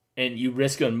and you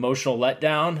risk an emotional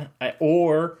letdown,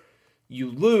 or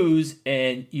you lose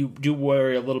and you do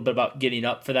worry a little bit about getting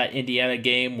up for that Indiana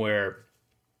game, where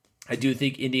I do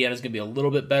think Indiana's going to be a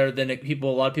little bit better than a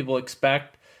lot of people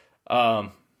expect. I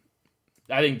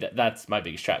think that's my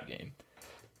biggest trap game.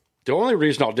 The only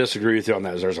reason I'll disagree with you on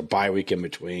that is there's a bye week in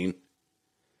between,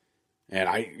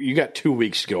 and you got 2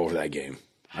 weeks to go over that game.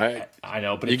 I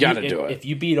know, but you got to do it. If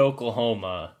you beat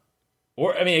Oklahoma,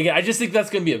 again, I just think that's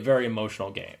going to be a very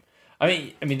emotional game.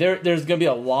 I mean, there's going to be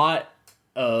a lot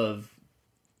of.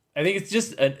 I think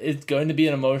it's going to be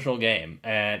an emotional game,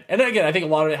 and again, I think a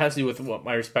lot of it has to do with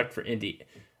my respect for Indy.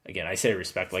 Again, I say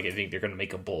respect like I think they're going to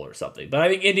make a bowl or something, but I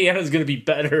think Indiana is going to be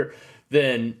better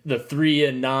than the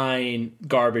 3-9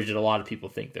 garbage that a lot of people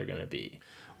think they're going to be.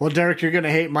 Well, Derek, you're going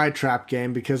to hate my trap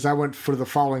game because I went for the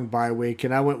following bye week,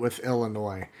 and I went with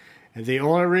Illinois. And the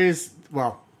only reason,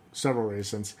 well, several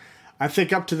reasons. I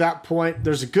think up to that point,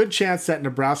 there's a good chance that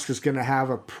Nebraska's going to have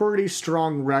a pretty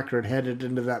strong record headed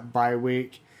into that bye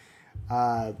week.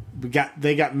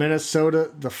 They got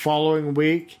Minnesota the following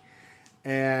week,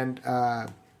 and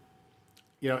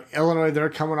Illinois, they're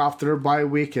coming off their bye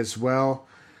week as well.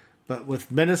 But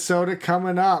with Minnesota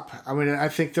coming up, I mean, I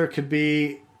think there could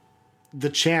be the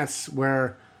chance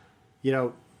where,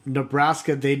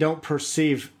 Nebraska, they don't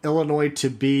perceive Illinois to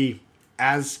be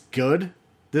as good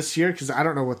this year, because I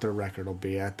don't know what their record will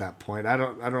be at that point. I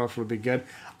don't know if it'll be good.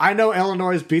 I know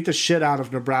Illinois has beat the shit out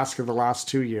of Nebraska the last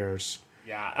 2 years.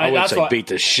 Yeah, I wouldn't say beat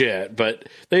the shit, but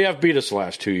they have beat us the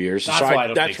last 2 years. That's why I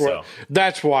don't think so.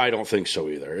 That's why I don't think so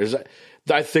either.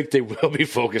 I think they will be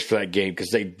focused for that game because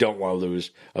they don't want to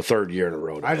lose a third year in a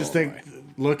row. I just think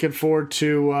looking forward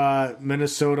to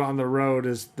Minnesota on the road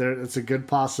it's a good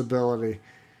possibility.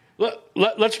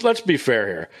 Let's be fair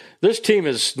here. This team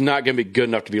is not going to be good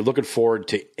enough to be looking forward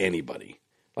to anybody.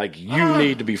 Like, you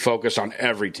need to be focused on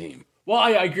every team. Well,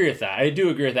 I agree with that. I do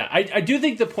agree with that. I do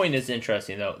think the point is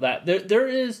interesting, though, that there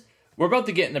is – we're about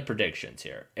to get into predictions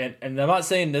here. And I'm not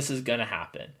saying this is going to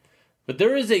happen. But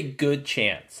there is a good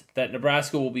chance that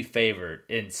Nebraska will be favored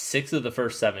in 6 of the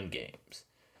first 7 games.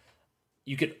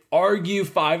 You could argue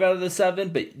 5 out of the 7,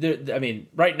 but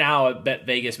right now I bet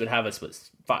Vegas would have us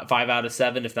 5 out of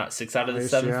 7, if not 6 out of the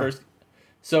 7 first.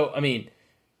 So, I mean,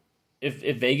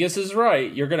 if Vegas is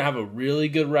right, you're going to have a really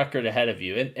good record ahead of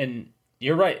you. And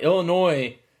you're right,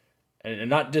 Illinois, and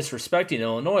not disrespecting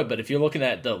Illinois, but if you're looking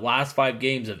at the last 5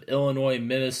 games of Illinois,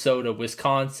 Minnesota,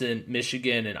 Wisconsin,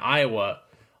 Michigan, and Iowa,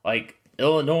 like,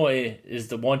 Illinois is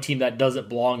the one team that doesn't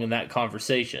belong in that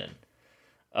conversation.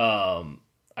 You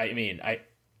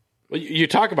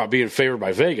talk about being favored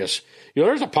by Vegas.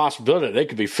 There's a possibility they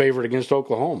could be favored against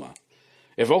Oklahoma.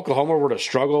 If Oklahoma were to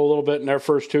struggle a little bit in their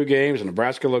first 2 games and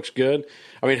Nebraska looks good,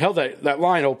 I mean, hell, that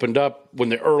line opened up when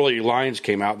the early lines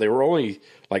came out. They were only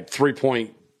like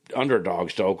 3-point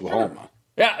underdogs to Oklahoma.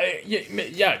 Yeah.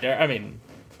 I mean,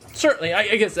 certainly.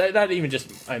 I guess that even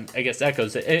just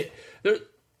echoes it.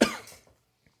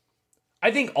 I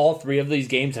think all 3 of these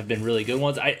games have been really good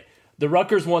ones. The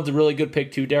Rutgers one's a really good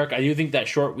pick too, Derek. I do think that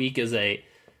short week is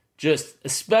just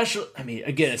especially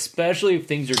if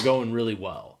things are going really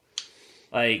well.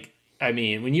 Like, I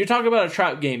mean, when you talk about a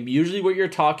trap game, usually what you're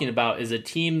talking about is a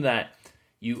team that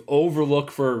you overlook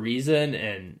for a reason.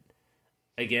 And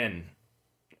again,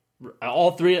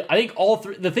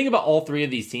 the thing about all three of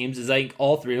these teams is I think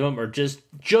all three of them are just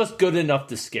good enough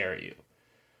to scare you.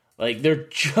 Like, they're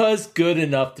just good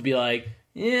enough to be like,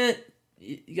 yeah,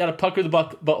 you got to pucker the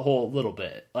butthole a little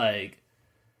bit. Like,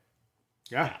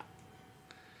 yeah.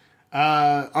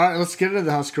 All right, let's get into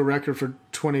the Husker record for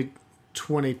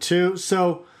 2022.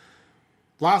 So,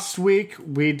 last week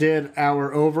we did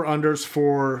our over-unders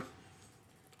for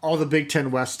all the Big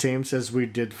Ten West teams, as we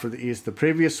did for the East the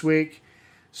previous week.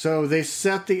 So, they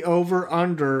set the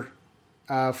over-under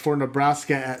for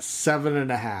Nebraska at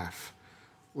 7.5.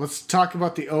 Let's talk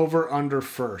about the over-under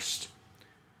first.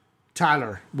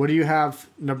 Tyler, what do you have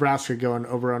Nebraska going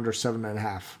over-under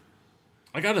 7.5?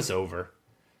 I got us over.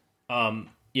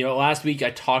 Last week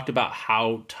I talked about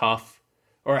how tough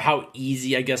or how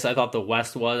easy I guess I thought the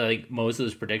West was. I think most of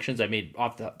those predictions I made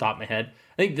off the top of my head.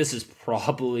 I think this is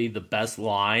probably the best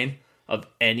line of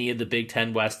any of the Big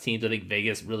Ten West teams. I think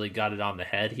Vegas really got it on the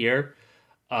head here.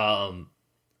 I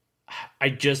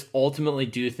just ultimately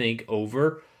do think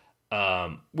over,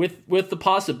 with the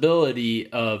possibility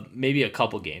of maybe a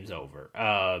couple games over.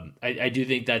 I do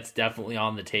think that's definitely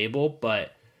on the table,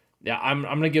 but yeah, I'm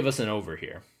going to give us an over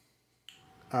here.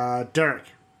 Derek.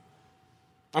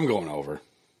 I'm going over.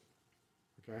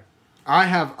 Okay. I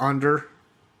have under.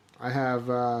 I have,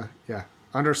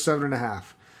 under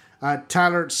 7.5.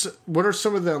 Tyler, what are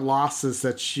some of the losses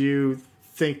that you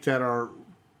think that are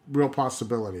real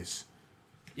possibilities?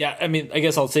 Yeah, I mean, I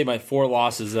guess I'll say my 4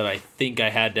 losses that I think I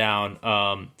had down.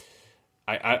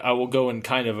 I will go in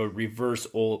kind of a reverse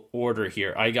order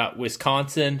here. I got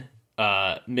Wisconsin,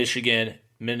 Michigan,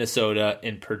 Minnesota,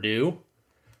 and Purdue.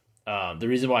 The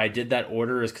reason why I did that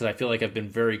order is because I feel like I've been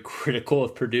very critical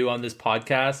of Purdue on this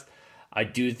podcast. I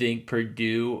do think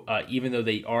Purdue, even though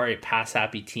they are a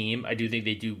pass-happy team, I do think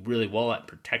they do really well at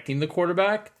protecting the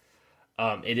quarterback.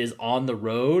 It is on the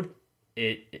road.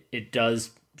 It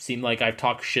does seem like I've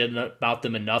talked shit about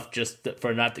them enough just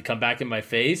for not to come back in my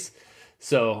face.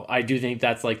 So I do think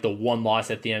that's like the one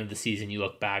loss at the end of the season you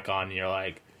look back on and you're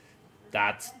like,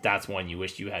 that's one you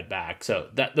wish you had back. So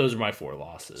those are my 4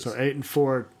 losses. So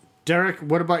 8-4. Derek,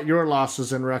 what about your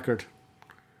losses and record?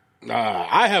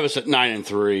 I have us at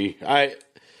 9-3. I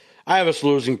have us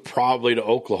losing probably to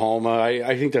Oklahoma.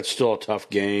 I think that's still a tough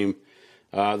game.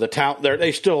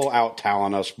 They still out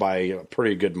talent us by a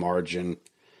pretty good margin.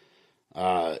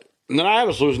 And then I have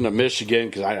us losing to Michigan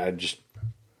because I just,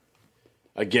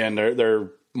 again, they're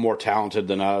more talented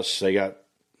than us. They have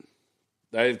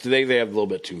a little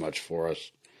bit too much for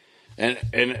us.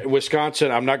 And Wisconsin,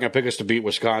 I'm not going to pick us to beat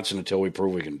Wisconsin until we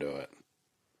prove we can do it.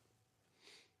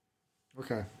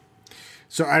 Okay.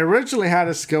 So I originally had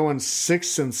us going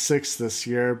 6-6 this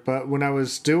year, but when I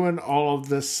was doing all of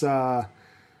this on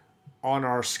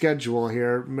our schedule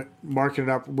here, marking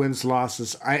up wins,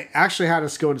 losses, I actually had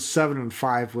us going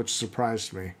 7-5, which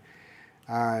surprised me.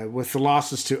 With the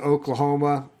losses to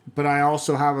Oklahoma, but I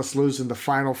also have us losing the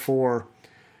Final Four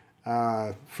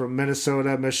from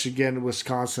Minnesota, Michigan,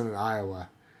 Wisconsin, and Iowa.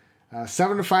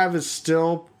 7-5 is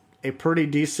still a pretty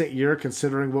decent year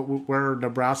considering where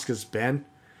Nebraska's been.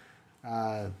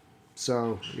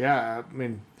 So yeah, I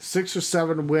mean 6 or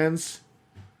 7 wins.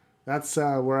 That's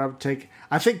where I would take.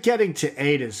 I think getting to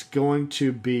 8 is going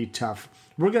to be tough.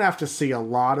 We're going to have to see a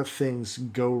lot of things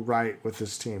go right with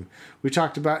this team. We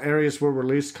talked about areas where we're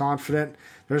least confident.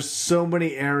 There's so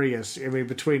many areas. I mean,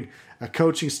 between a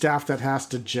coaching staff that has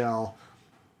to gel,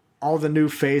 all the new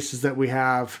faces that we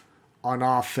have on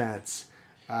offense,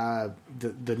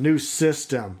 the new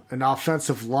system, an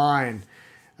offensive line,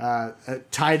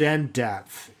 tight end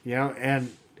depth,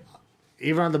 and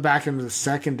even on the back end of the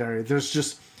secondary, there's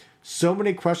just so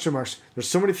many question marks. There's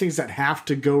so many things that have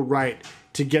to go right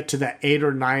to get to that 8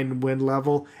 or 9 win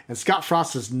level. And Scott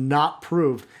Frost has not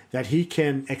proved that he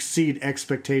can exceed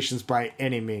expectations by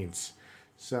any means.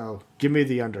 So give me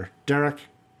the under. Derek?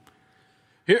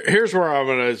 Here's where I'm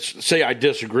going to say I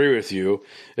disagree with you,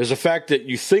 is the fact that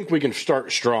you think we can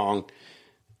start strong.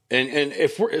 And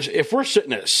if we're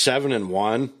sitting at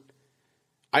 7-1,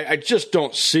 I just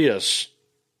don't see us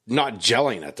not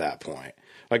gelling at that point.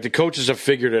 Like, the coaches have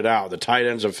figured it out. The tight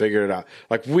ends have figured it out.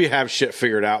 Like, we have shit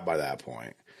figured out by that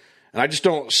point. And I just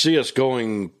don't see us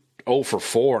going 0 for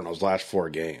 4 in those last 4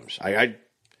 games. I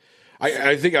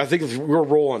think if we're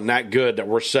rolling that good that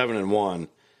we're 7-1.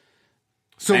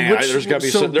 So man, there's got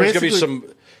to be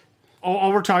some.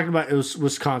 all we're talking about is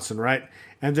Wisconsin, right?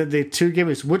 And then the 2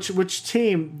 games. Which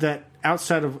team that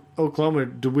outside of Oklahoma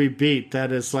do we beat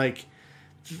that is like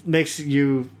makes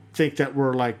you think that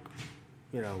we're like,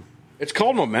 It's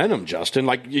called momentum, Justin.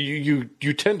 Like you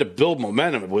tend to build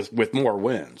momentum with more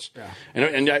wins. Yeah.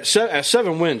 And at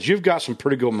 7 wins, you've got some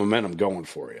pretty good momentum going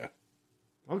for you.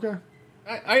 Okay.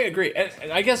 I agree.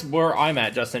 And I guess where I'm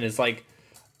at, Justin, is like,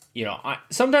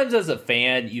 sometimes as a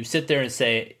fan, you sit there and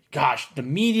say, gosh, the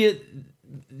media,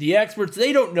 the experts,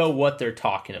 they don't know what they're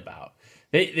talking about.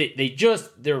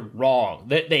 They're wrong.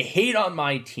 They hate on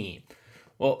my team.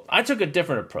 Well, I took a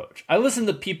different approach. I listened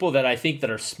to people that I think that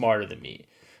are smarter than me.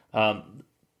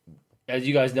 As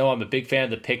you guys know, I'm a big fan of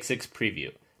the Pick 6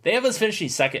 preview. They have us finishing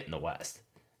second in the West.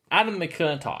 Adam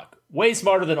McClintock, way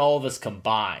smarter than all of us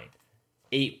combined.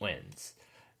 8 wins.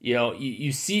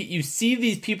 You see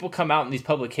these people come out in these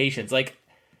publications. Like,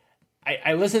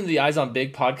 I listened to the Eyes on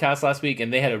Big podcast last week,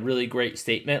 and they had a really great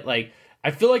statement. Like,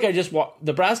 I feel like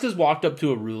Nebraska's walked up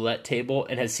to a roulette table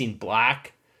and has seen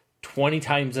black 20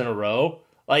 times in a row.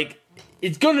 Like,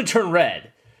 it's going to turn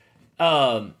red.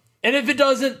 And if it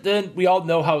doesn't, then we all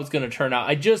know how it's going to turn out.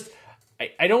 I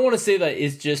don't want to say that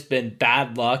it's just been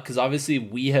bad luck, because obviously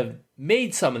we have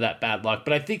made some of that bad luck,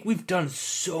 but I think we've done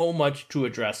so much to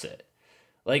address it.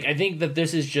 Like, I think that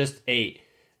this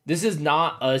is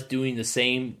not us doing the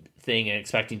same thing and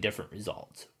expecting different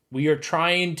results. We are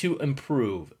trying to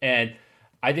improve. And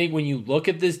I think when you look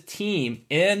at this team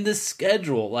and the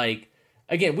schedule, like,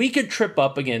 again, we could trip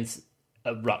up against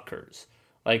Rutgers.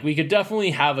 Like, we could definitely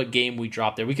have a game we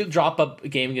drop there. We could drop up a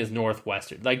game against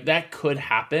Northwestern. Like, that could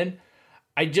happen.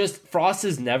 Frost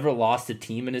has never lost a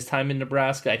team in his time in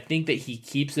Nebraska. I think that he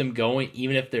keeps them going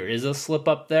even if there is a slip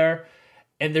up there.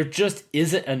 And there just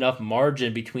isn't enough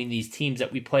margin between these teams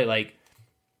that we play. Like,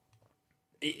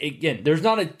 again, there's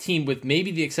not a team, with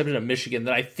maybe the exception of Michigan,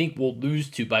 that I think we'll lose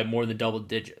to by more than double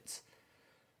digits.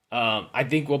 I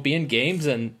think we'll be in games,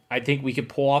 and I think we could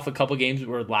pull off a couple games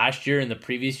where last year and the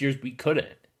previous years we couldn't.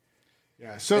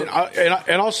 Yeah. So,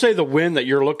 and I'll say the win that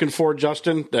you're looking for,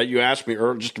 Justin, that you asked me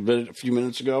earlier, just a few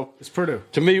minutes ago. It's Purdue.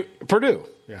 To me, Purdue.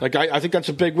 Yeah. Like, I think that's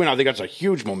a big win. I think that's a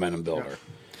huge momentum builder,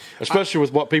 especially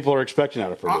with what people are expecting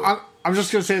out of Purdue. I'm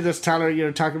just going to say this,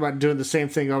 Tyler. Talking about doing the same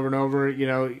thing over and over.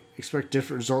 Expect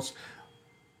different results.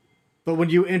 But when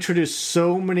you introduce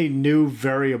so many new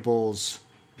variables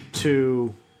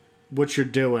to what you're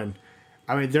doing,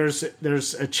 I mean, there's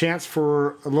a chance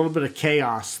for a little bit of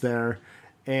chaos there,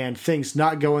 and things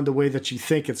not going the way that you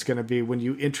think it's going to be when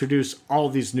you introduce all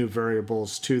these new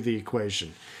variables to the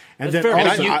equation. And then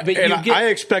also, I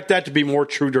expect that to be more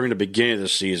true during the beginning of the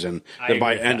season than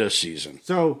by end of season.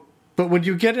 So, but when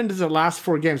you get into the last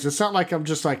 4 games, it's not like I'm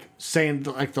just like saying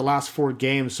like the last 4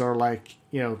 games are like,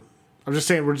 I'm just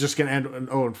saying we're just going to end in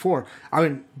 0-4. I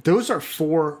mean, those are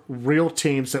 4 real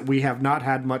teams that we have not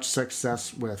had much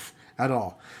success with at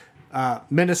all.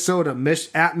 Minnesota,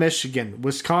 at Michigan,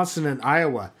 Wisconsin, and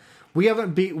Iowa. We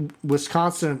haven't beat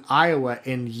Wisconsin and Iowa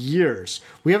in years.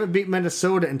 We haven't beat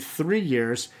Minnesota in 3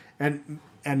 years. And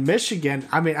Michigan,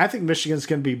 I mean, I think Michigan's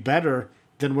going to be better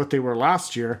than what they were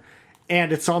last year,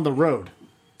 and it's on the road.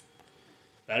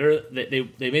 Better? They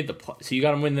made so you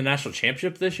got them win the national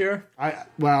championship this year? I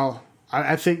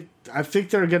think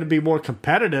they're going to be more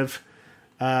competitive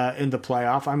in the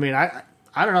playoff. I mean, I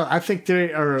don't know. I think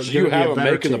they are going to be a better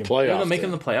making team. the playoff. You're going to make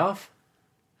them the playoff?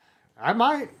 I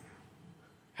might.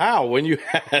 How? When you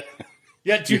had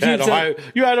you had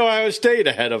Ohio State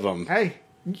ahead of them. Hey,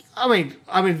 I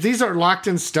mean, these are locked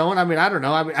in stone. I mean, I don't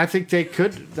know. I mean, I think they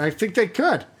could. They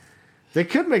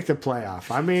could make the playoff.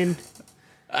 I mean,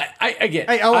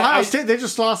 Ohio State. They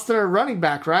just lost their running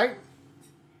back, right?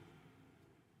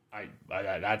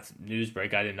 That's news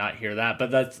break. I did not hear that.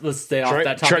 But let's stay off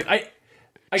that topic.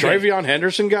 Travion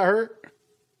Henderson got hurt.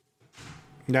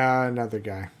 No, another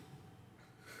guy.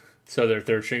 So their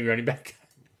third string running back.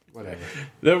 Whatever.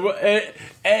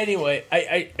 Anyway,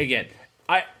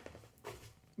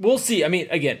 we'll see. I mean,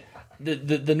 again,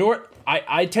 the North.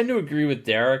 I tend to agree with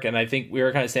Derek, and I think we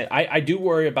were kind of saying I do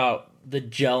worry about the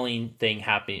gelling thing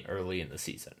happening early in the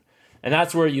season, and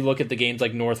that's where you look at the games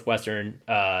like Northwestern.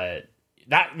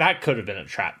 That could have been a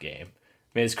trap game.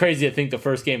 I mean, it's crazy to think the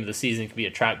first game of the season could be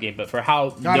a trap game, but for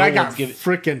how I got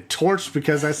freaking torched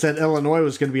because I said Illinois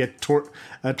was going to be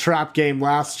a trap game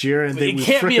last year, and it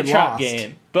can't be a trap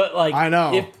game. But like, I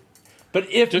know.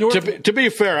 To be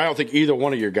fair, I don't think either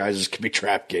one of your guys can be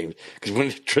trap games,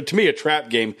 because to me a trap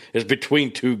game is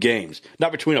between 2 games,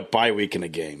 not between a bye week and a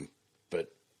game. But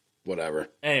whatever.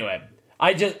 Anyway,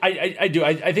 I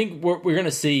think we're going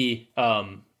to see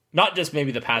not just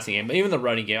maybe the passing game, but even the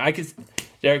running game.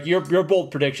 Derek, your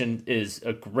bold prediction is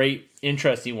a great,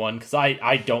 interesting one because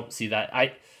I don't see that.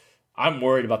 I'm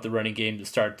worried about the running game to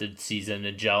start the season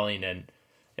and gelling, and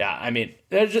yeah, I mean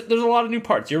there's a lot of new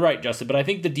parts. You're right, Justin, but I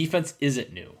think the defense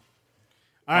isn't new.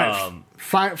 All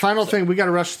right, final thing. We got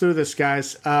to rush through this,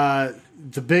 guys.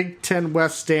 The Big Ten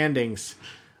West standings.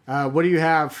 What do you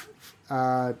have,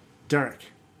 Derek?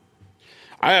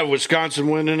 I have Wisconsin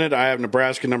winning it. I have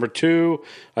Nebraska number 2.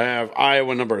 I have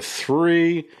Iowa number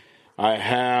 3. I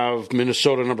have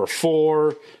Minnesota number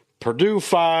 4. Purdue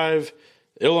 5.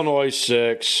 Illinois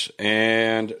 6.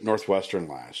 And Northwestern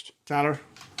last. Tyler?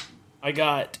 I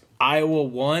got Iowa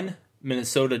 1,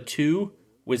 Minnesota 2,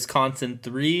 Wisconsin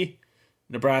 3,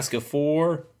 Nebraska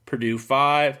 4, Purdue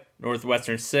 5,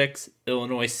 Northwestern 6,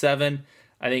 Illinois 7.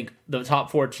 I think the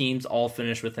top 4 teams all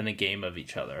finish within a game of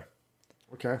each other.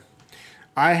 Okay.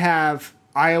 I have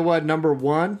Iowa number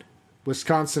 1,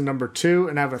 Wisconsin number 2,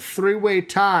 and I have a 3-way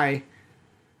tie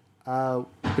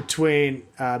between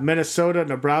Minnesota,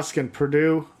 Nebraska, and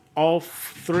Purdue. All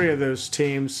 3 of those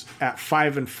teams at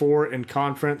 5-4 in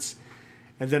conference.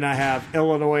 And then I have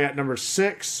Illinois at number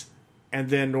 6, and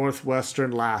then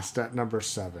Northwestern last at number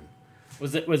 7.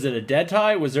 Was it a dead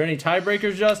tie? Was there any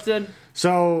tiebreakers, Justin?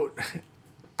 So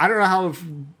I don't know how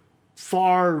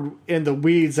far in the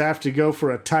weeds I have to go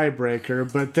for a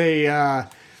tiebreaker, but they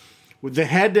the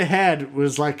head-to-head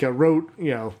was like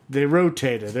they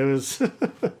rotated. It was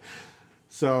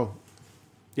so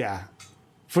yeah.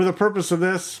 For the purpose of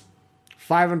this,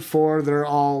 5-4, they're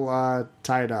all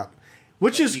tied up,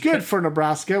 which is good for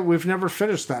Nebraska. We've never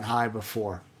finished that high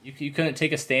before. You couldn't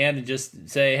take a stand and just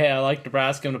say, "Hey, I like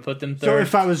Nebraska. I'm going to put them third." So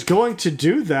if I was going to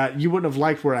do that, you wouldn't have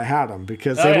liked where I had them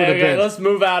because they would have been. Let's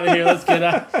move out of here. Let's get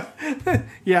out.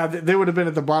 Yeah, they would have been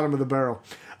at the bottom of the barrel.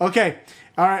 Okay,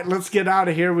 all right, let's get out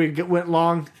of here. We went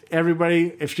long.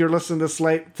 Everybody, if you're listening this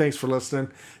late, thanks for listening.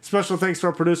 Special thanks to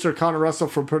our producer, Connor Russell,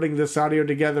 for putting this audio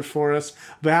together for us.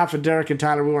 On behalf of Derek and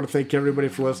Tyler, we want to thank everybody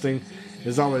for listening.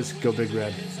 As always, go Big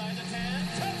Red.